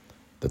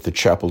that the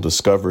chapel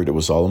discovered it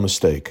was all a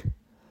mistake.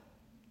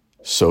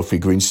 Sophie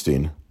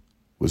Greenstein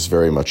was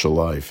very much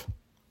alive.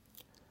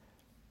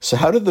 So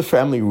how did the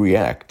family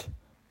react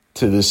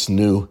to this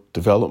new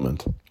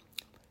development?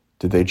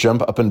 Did they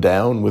jump up and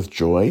down with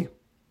joy?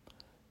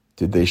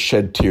 Did they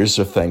shed tears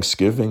of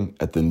thanksgiving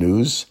at the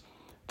news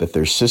that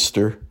their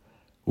sister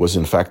was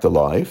in fact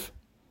alive?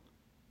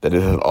 That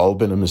it had all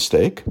been a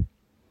mistake?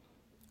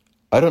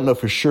 I don't know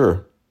for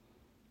sure,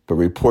 but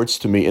reports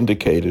to me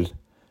indicated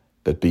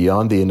that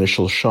beyond the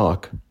initial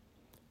shock,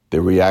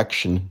 their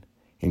reaction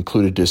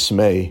included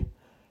dismay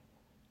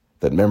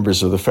that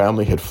members of the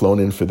family had flown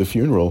in for the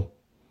funeral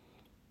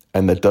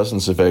and that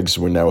dozens of eggs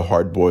were now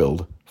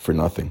hard-boiled for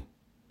nothing.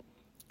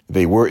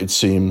 They were, it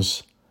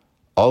seems,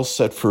 all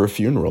set for a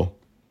funeral,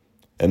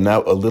 and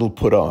now a little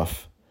put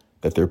off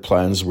that their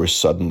plans were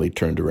suddenly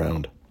turned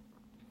around.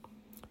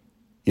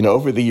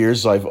 Over the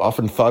years, I've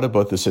often thought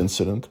about this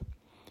incident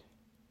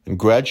and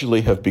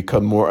gradually have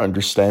become more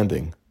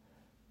understanding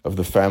of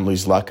the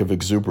family's lack of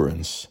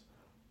exuberance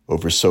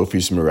over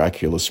Sophie's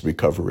miraculous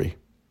recovery.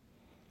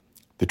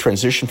 The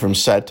transition from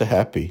sad to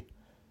happy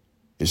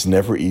is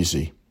never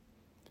easy,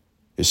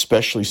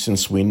 especially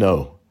since we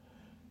know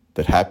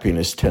that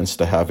happiness tends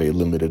to have a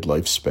limited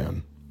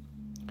lifespan.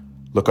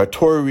 Look, our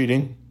Torah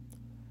reading,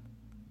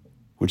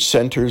 which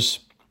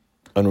centers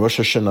on Rosh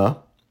Hashanah,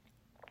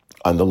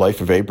 on the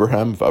life of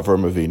Abraham, of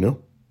Avram Avinu,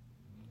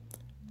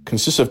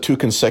 consists of 2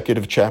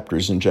 consecutive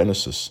chapters in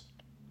Genesis.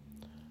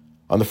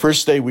 On the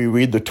first day, we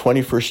read the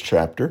 21st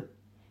chapter,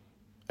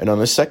 and on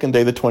the second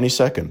day, the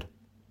 22nd.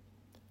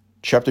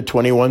 Chapter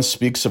 21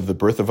 speaks of the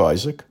birth of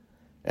Isaac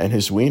and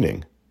his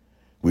weaning.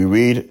 We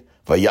read,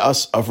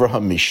 Vayas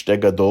Avraham mishte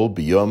gadol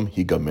biyom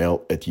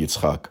higamel et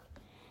Yitzchak.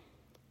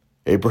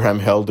 Abraham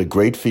held a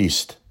great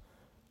feast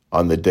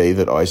on the day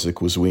that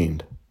Isaac was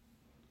weaned.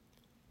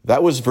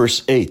 That was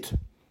verse 8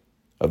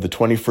 of the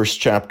 21st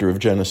chapter of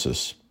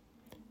Genesis.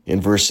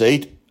 In verse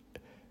 8,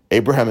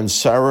 Abraham and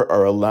Sarah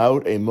are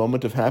allowed a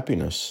moment of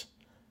happiness,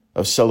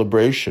 of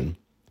celebration,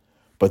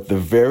 but the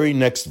very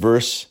next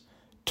verse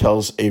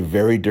tells a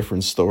very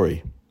different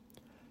story.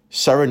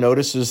 Sarah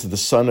notices the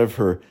son of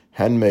her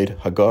handmaid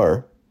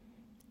Hagar,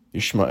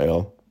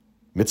 Ishmael,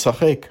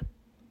 mitzachek.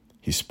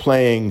 He's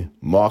playing,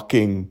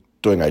 mocking,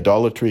 doing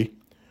idolatry.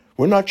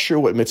 We're not sure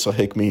what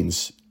mitzachek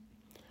means,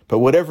 but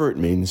whatever it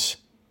means,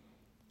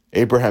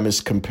 Abraham is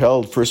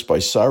compelled first by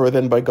Sarah,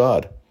 then by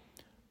God,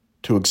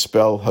 to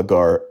expel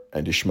Hagar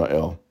and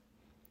Ishmael.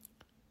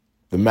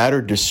 The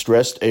matter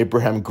distressed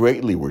Abraham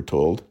greatly, we're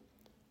told.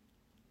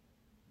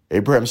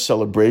 Abraham's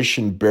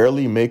celebration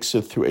barely makes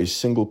it through a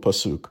single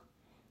pasuk,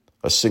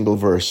 a single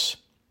verse.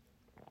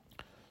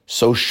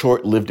 So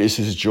short-lived is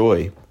his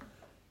joy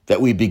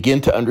that we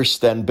begin to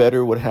understand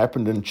better what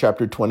happened in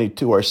chapter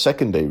 22, our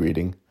second day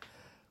reading,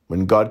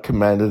 when God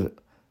commanded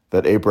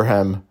that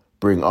Abraham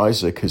bring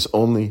Isaac, his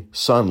only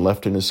son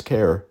left in his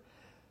care,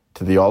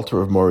 to the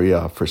altar of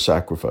Moriah for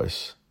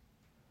sacrifice.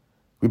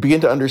 We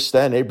begin to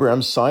understand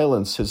Abraham's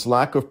silence, his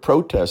lack of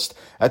protest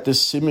at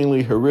this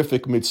seemingly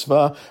horrific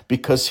mitzvah,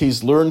 because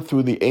he's learned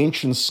through the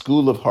ancient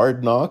school of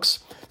hard knocks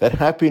that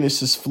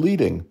happiness is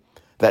fleeting,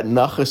 that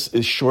nachas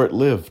is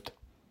short-lived.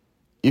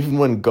 Even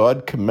when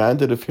God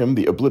commanded of him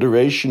the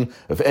obliteration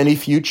of any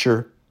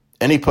future,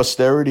 any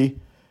posterity,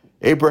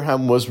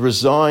 Abraham was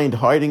resigned,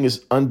 hiding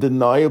his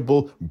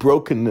undeniable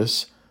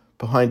brokenness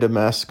behind a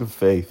mask of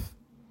faith.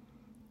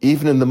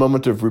 Even in the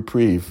moment of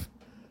reprieve,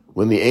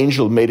 when the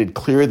angel made it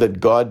clear that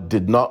God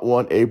did not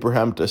want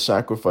Abraham to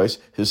sacrifice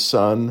his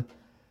son,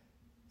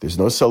 there's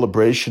no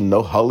celebration,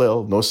 no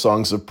hallel, no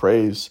songs of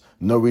praise,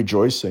 no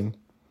rejoicing.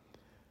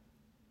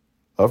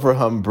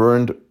 Avraham,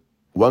 burned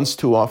once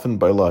too often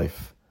by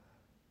life,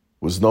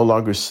 was no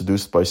longer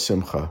seduced by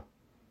simcha.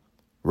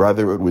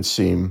 Rather, it would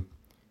seem,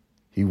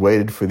 he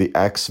waited for the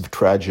axe of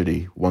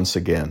tragedy once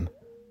again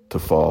to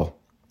fall.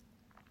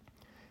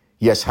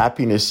 Yes,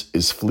 happiness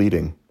is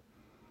fleeting.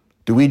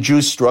 Do we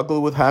Jews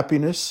struggle with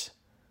happiness?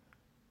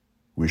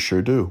 We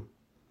sure do.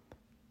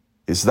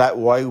 Is that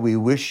why we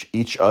wish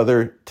each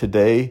other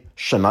today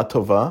Shana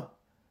Tova,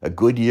 a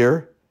good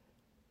year,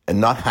 and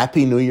not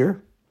Happy New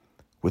Year,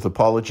 with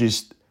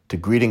apologies to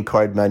greeting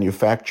card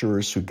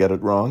manufacturers who get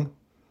it wrong?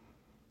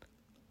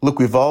 Look,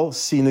 we've all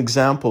seen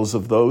examples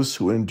of those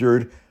who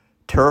endured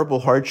terrible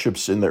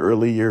hardships in the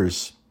early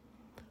years,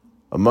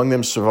 among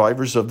them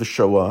survivors of the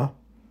Shoah,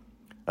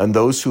 and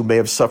those who may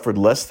have suffered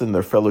less than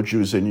their fellow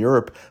Jews in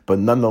Europe, but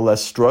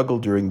nonetheless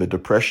struggled during the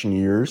Depression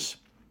years.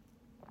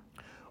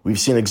 We've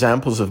seen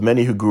examples of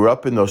many who grew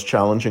up in those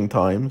challenging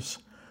times,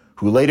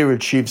 who later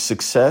achieved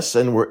success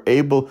and were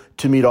able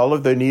to meet all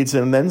of their needs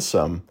and then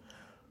some,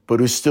 but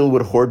who still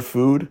would hoard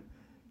food,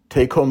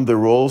 take home the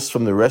rolls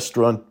from the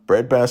restaurant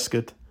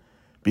breadbasket,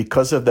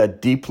 because of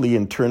that deeply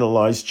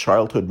internalized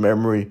childhood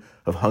memory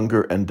of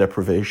hunger and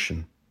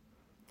deprivation.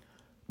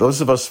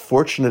 Those of us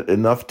fortunate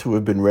enough to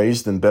have been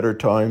raised in better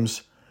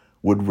times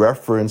would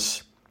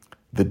reference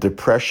the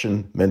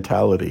depression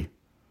mentality,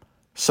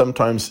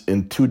 sometimes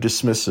in too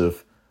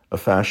dismissive a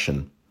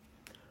fashion.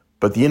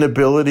 But the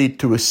inability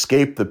to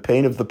escape the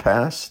pain of the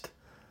past,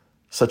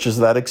 such as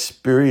that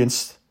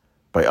experienced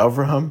by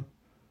Avraham,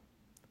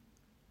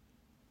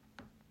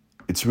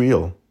 it's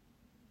real,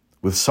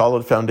 with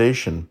solid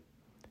foundation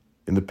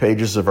in the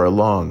pages of our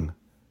long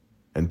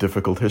and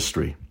difficult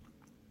history.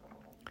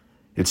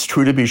 It's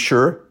true, to be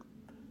sure,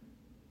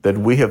 that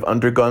we have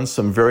undergone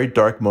some very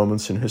dark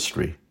moments in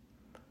history.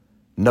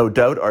 No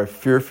doubt our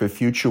fear for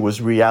future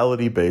was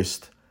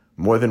reality-based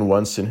more than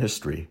once in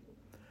history.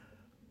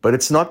 But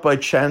it's not by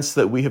chance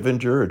that we have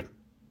endured.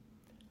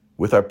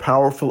 With our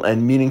powerful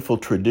and meaningful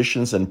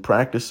traditions and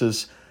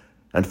practices,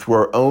 and through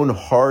our own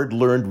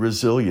hard-learned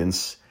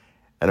resilience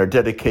and our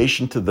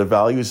dedication to the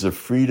values of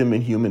freedom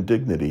and human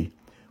dignity,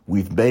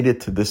 we've made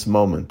it to this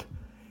moment,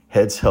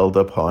 heads held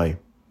up high.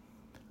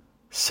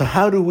 So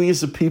how do we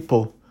as a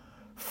people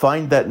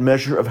find that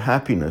measure of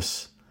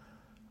happiness,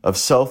 of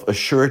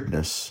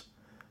self-assuredness,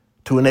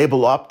 to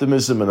enable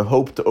optimism and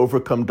hope to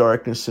overcome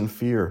darkness and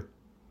fear?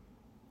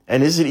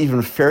 And is it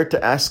even fair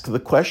to ask the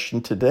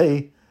question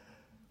today,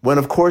 when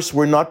of course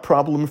we're not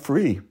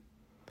problem-free,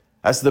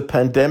 as the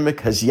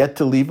pandemic has yet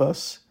to leave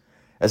us,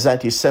 as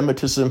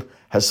anti-Semitism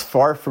has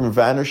far from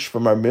vanished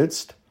from our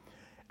midst,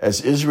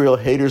 as Israel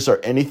haters are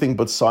anything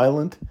but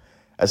silent,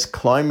 as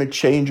climate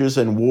changes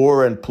and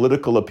war and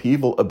political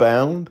upheaval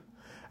abound,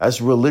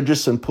 as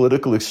religious and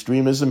political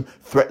extremism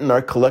threaten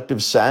our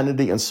collective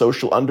sanity and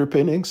social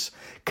underpinnings?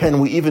 Can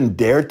we even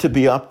dare to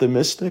be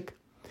optimistic?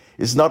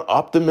 Is not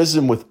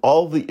optimism, with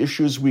all the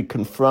issues we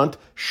confront,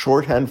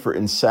 shorthand for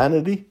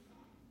insanity?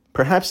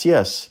 Perhaps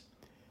yes.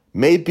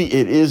 Maybe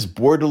it is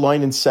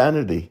borderline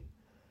insanity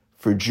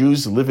for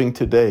Jews living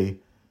today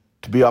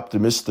to be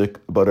optimistic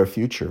about our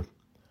future.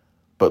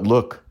 But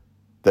look,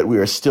 that we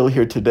are still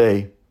here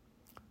today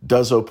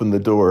does open the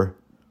door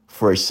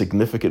for a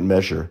significant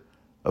measure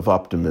of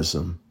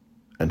optimism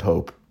and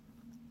hope.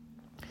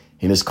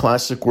 In his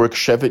classic work,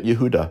 Shevet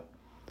Yehuda,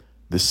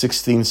 the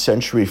 16th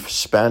century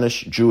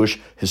Spanish Jewish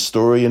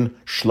historian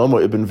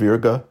Shlomo Ibn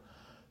Virga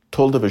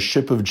told of a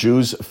ship of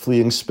Jews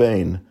fleeing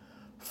Spain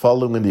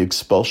following the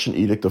expulsion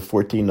edict of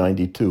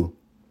 1492.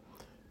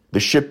 The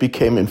ship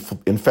became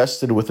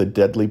infested with a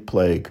deadly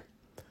plague.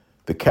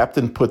 The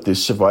captain put the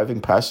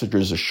surviving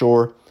passengers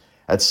ashore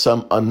at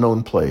some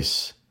unknown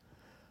place.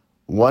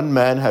 One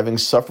man, having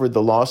suffered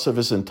the loss of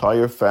his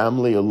entire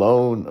family,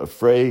 alone,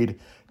 afraid,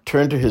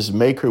 turned to his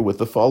maker with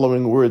the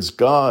following words: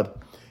 "God,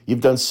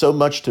 you've done so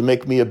much to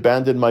make me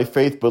abandon my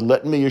faith, but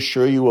let me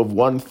assure you of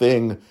one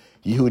thing.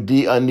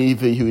 Yehudi ani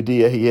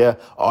v'Yehudi ahyeh,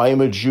 I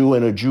am a Jew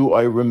and a Jew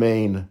I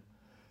remain.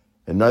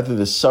 And neither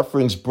the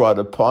sufferings brought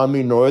upon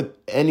me nor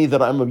any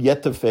that I am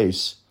yet to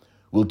face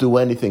will do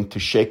anything to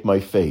shake my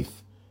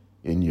faith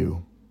in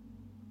you.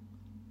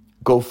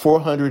 Go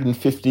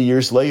 450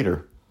 years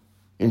later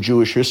in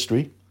Jewish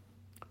history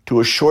to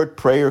a short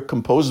prayer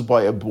composed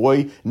by a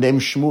boy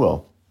named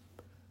Shmuel,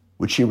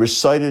 which he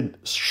recited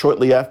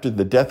shortly after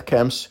the death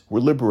camps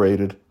were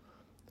liberated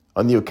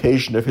on the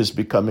occasion of his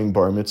becoming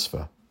bar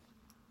mitzvah.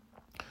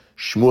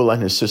 Shmuel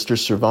and his sister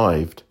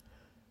survived.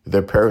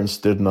 Their parents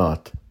did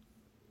not.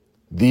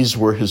 These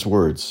were his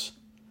words.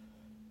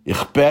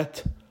 Ich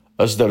bet,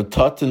 as der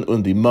Taten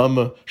und die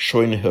Mama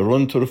schoine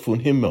herunter von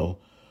Himmel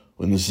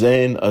und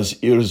sehen,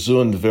 as ihr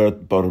Sohn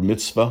wird bar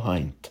mitzvah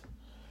heint.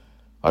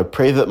 I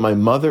pray that my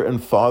mother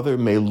and father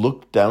may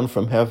look down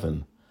from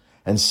heaven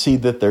and see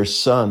that their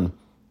son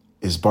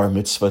is bar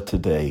mitzvah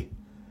today.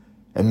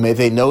 And may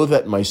they know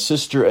that my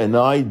sister and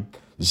I,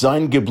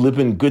 sein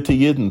geblieben gute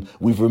Jiden,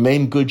 we've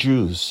remained good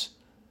Jews.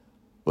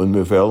 Und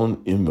wir werden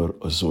immer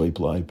so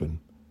bleiben.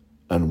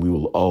 And we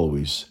will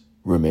always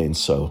remain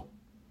so.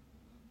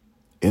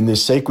 In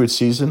this sacred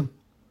season,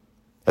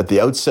 at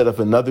the outset of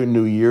another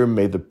new year,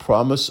 may the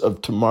promise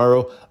of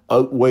tomorrow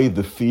outweigh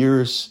the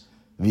fears,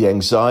 the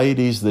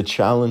anxieties, the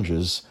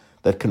challenges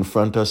that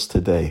confront us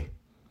today.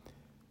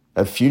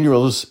 At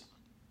funerals,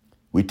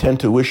 we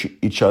tend to wish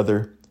each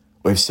other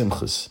oiv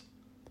simchas.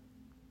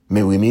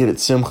 May we meet at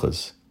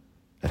simchas,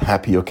 at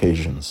happy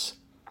occasions.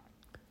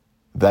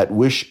 That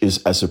wish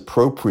is as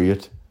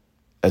appropriate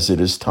as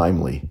it is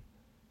timely.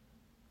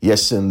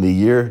 Yes, in the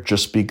year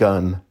just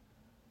begun,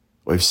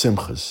 oiv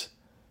simchas,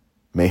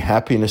 may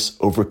happiness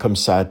overcome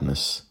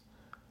sadness,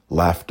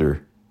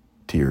 laughter,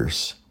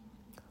 tears.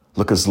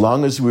 Look, as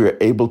long as we are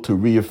able to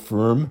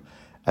reaffirm,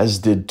 as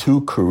did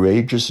two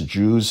courageous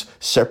Jews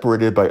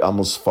separated by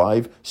almost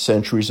 5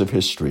 centuries of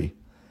history,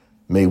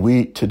 may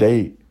we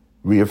today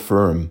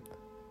reaffirm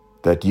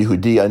that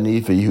Yehudi ani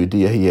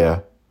v'Yehudi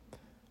ahyeh,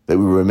 that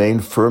we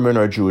remain firm in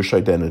our Jewish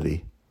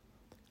identity,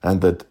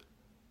 and that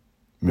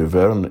wir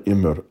werden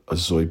immer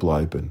so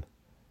bleiben,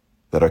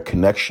 that our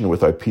connection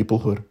with our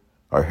peoplehood,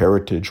 our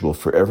heritage will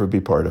forever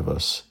be part of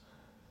us.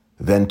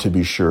 Then, to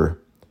be sure,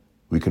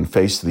 we can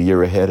face the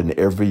year ahead and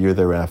every year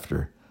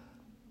thereafter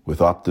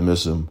with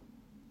optimism,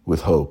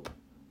 with hope,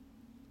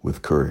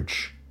 with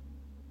courage.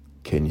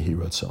 Ken Yehi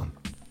Ratzon.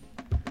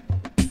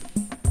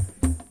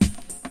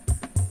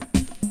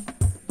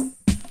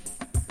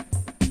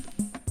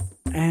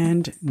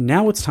 And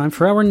now it's time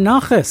for our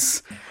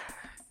nachas.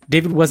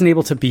 David wasn't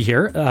able to be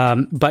here,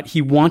 but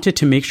he wanted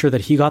to make sure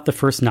that he got the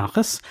first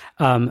nachas,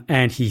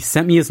 and he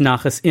sent me his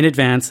nachas in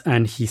advance,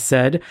 and he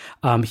said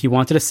he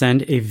wanted to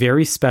send a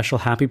very special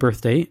happy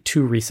birthday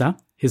to Risa,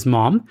 his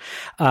mom,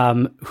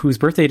 whose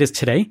birthday it is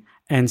today,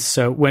 and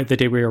so the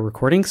day we are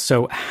recording.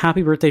 So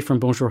happy birthday from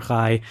Bonjour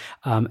Chai,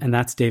 and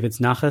that's David's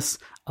nachas.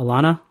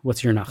 Alana,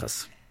 what's your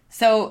nachas?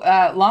 So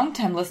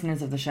long-time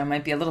listeners of the show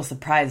might be a little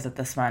surprised at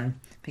this one,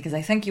 because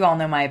I think you all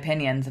know my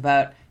opinions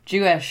about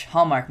Jewish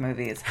Hallmark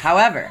movies.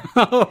 However,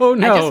 oh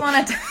no, I just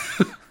wanted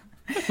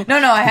to...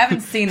 No, I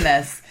haven't seen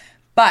this,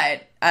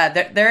 but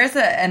there is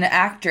an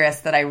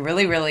actress that I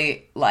really,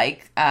 really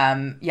like,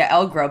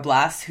 Yael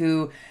Groblas,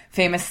 who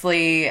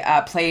famously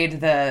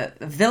played the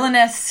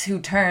villainous who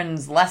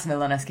turns less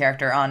villainous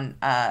character on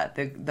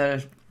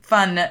the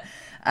fun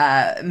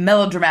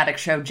melodramatic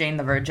show Jane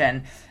the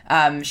Virgin.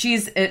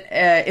 She's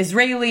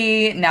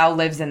Israeli, now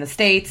lives in the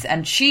States,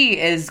 and she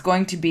is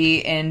going to be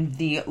in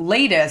the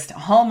latest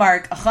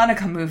Hallmark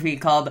Hanukkah movie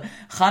called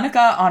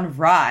Hanukkah on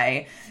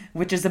Rye,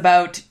 which is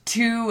about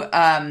 2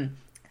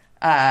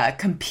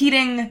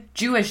 competing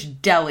Jewish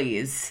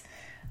delis.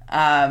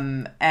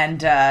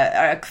 And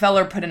a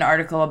feller put an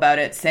article about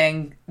it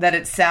saying that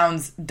it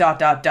sounds ...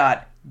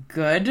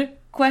 good ?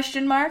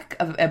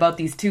 About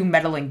these 2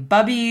 meddling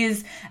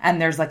bubbies, and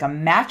there's like a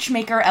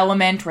matchmaker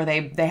element where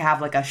they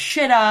have like a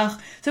shidduch.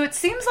 So it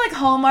seems like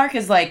Hallmark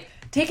is like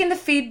taking the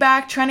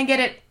feedback, trying to get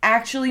it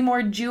actually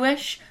more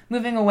Jewish,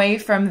 moving away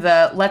from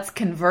the let's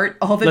convert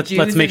all the Jews.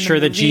 Let's make sure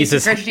that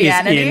Jesus is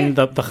in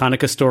the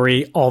Hanukkah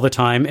story all the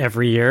time,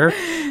 every year.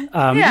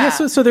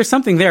 So there's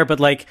something there, but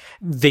like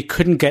they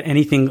couldn't get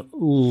anything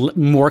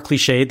more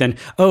cliched than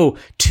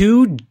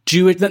 2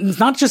 Jewish.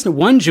 Not just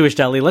 1 Jewish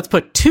deli. Let's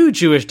put 2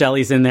 Jewish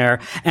delis in there,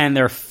 and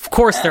they're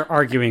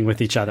arguing with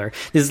each other.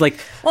 This is like,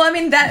 well, I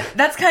mean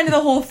that's kind of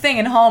the whole thing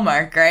in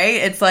Hallmark, right?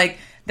 It's like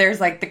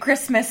there's like the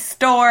Christmas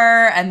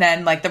store, and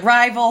then like the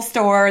rival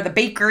store, the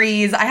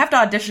bakeries. I have to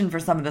audition for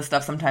some of this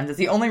stuff sometimes. It's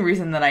the only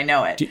reason that I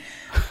know it.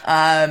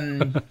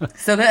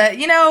 So that,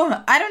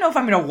 I don't know if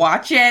I'm going to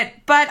watch it,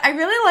 but I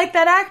really like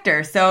that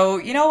actor. So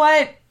you know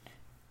what?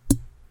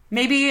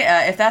 Maybe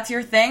if that's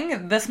your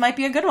thing, this might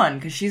be a good one,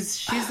 because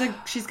she's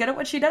good at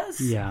what she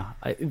does. Yeah,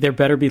 there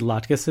better be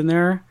latkes in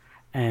there.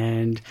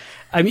 And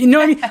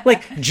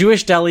like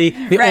Jewish deli,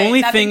 the right,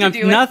 only thing of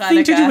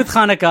nothing to do with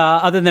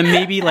Hanukkah, other than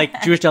maybe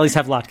like Jewish delis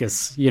have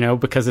latkes,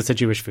 because it's a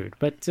Jewish food.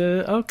 But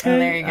okay,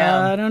 there you go.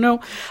 I don't know.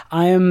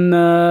 I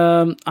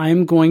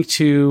am going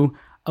to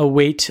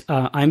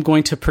I'm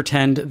going to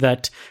pretend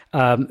that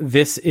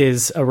this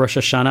is a Rosh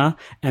Hashanah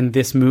and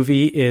this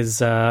movie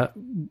is,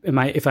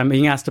 if I'm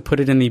being asked to put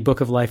it in the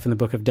book of life and the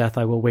book of death,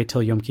 I will wait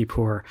till Yom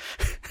Kippur.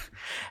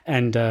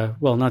 And, I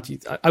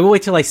will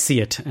wait till I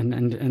see it and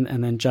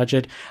then judge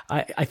it.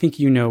 I think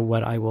you know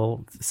what I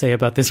will say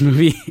about this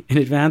movie in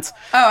advance.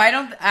 Oh,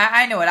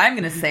 I know what I'm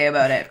going to say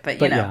about it,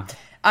 but you know. Yeah.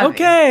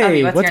 Okay,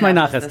 Avi, what's my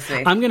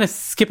nachas? I'm going to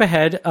skip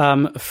ahead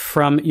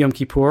from Yom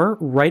Kippur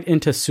right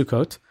into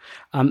Sukkot.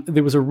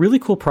 There was a really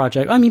cool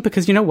project. I mean,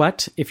 because you know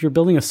what? If you're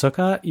building a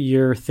sukkah,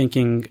 you're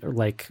thinking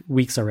like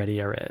weeks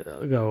already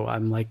ago.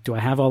 I'm like, do I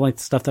have all the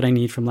stuff that I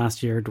need from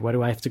last year? What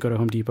do I have to go to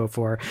Home Depot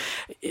for?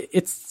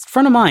 It's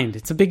front of mind.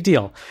 It's a big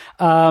deal.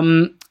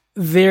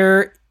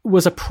 There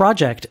was a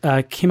project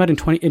came out in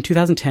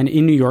 2010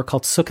 in New York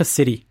called Sukkah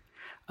City.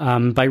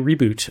 By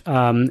Reboot.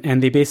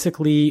 And they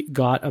basically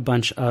got a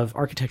bunch of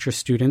architecture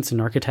students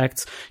and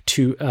architects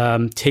to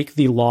take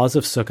the laws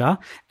of Sukkah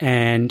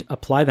and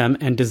apply them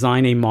and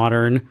design a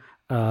modern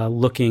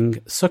looking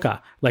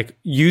Sukkah. Like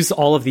use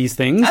all of these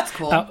things. That's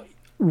cool.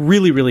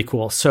 Really, really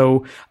cool.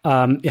 So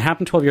it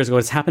happened 12 years ago.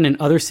 It's happened in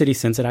other cities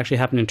since. It actually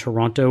happened in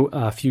Toronto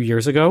a few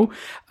years ago.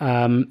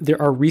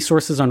 There are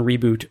resources on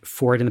Reboot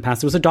for it in the past.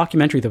 There was a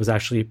documentary that was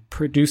actually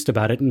produced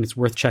about it, and it's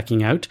worth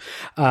checking out.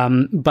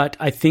 But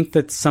I think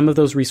that some of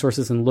those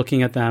resources and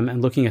looking at them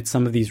and looking at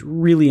some of these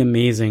really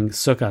amazing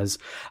sukkahs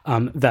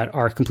that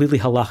are completely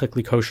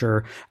halachically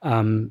kosher,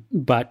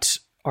 but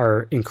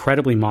are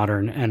incredibly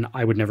modern, and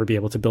I would never be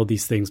able to build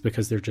these things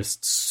because they're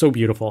just so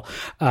beautiful.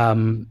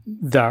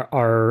 That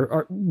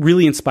are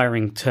really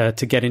inspiring to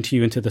get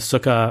into the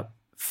sukkah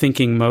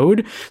thinking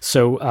mode.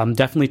 So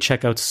definitely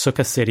check out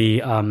Sukkah City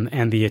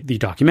and the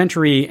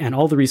documentary and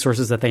all the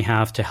resources that they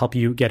have to help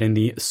you get in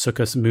the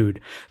Sukkah's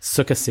mood.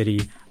 Sukkah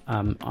City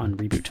on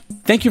Reboot.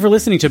 Thank you for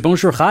listening to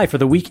Bonjour Chai for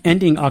the week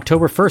ending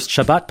October 1st,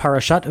 Shabbat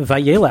Parashat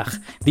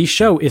Vayelech. The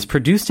show is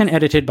produced and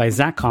edited by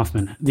Zach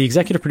Kaufman. The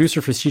executive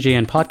producer for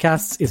CJN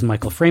Podcasts is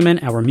Michael Freeman.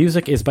 Our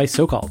music is by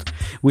SoCalled.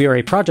 We are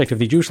a project of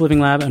the Jewish Living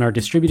Lab and are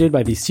distributed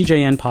by the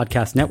CJN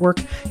Podcast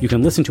Network. You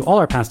can listen to all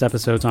our past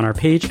episodes on our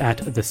page at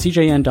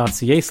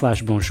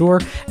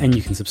thecjn.ca/bonjour, and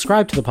you can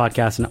subscribe to the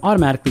podcast and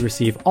automatically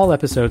receive all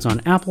episodes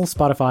on Apple,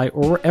 Spotify,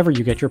 or wherever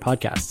you get your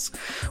podcasts.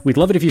 We'd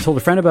love it if you told a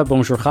friend about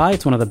Bonjour Chai.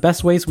 It's one of the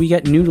best ways we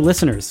get new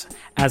listeners.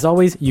 As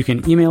always, you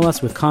can email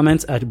us with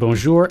comments at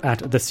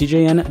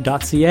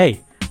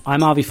bonjour@thecjn.ca.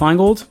 I'm Avi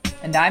Feingold.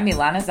 And I'm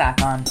Milana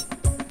Zakon.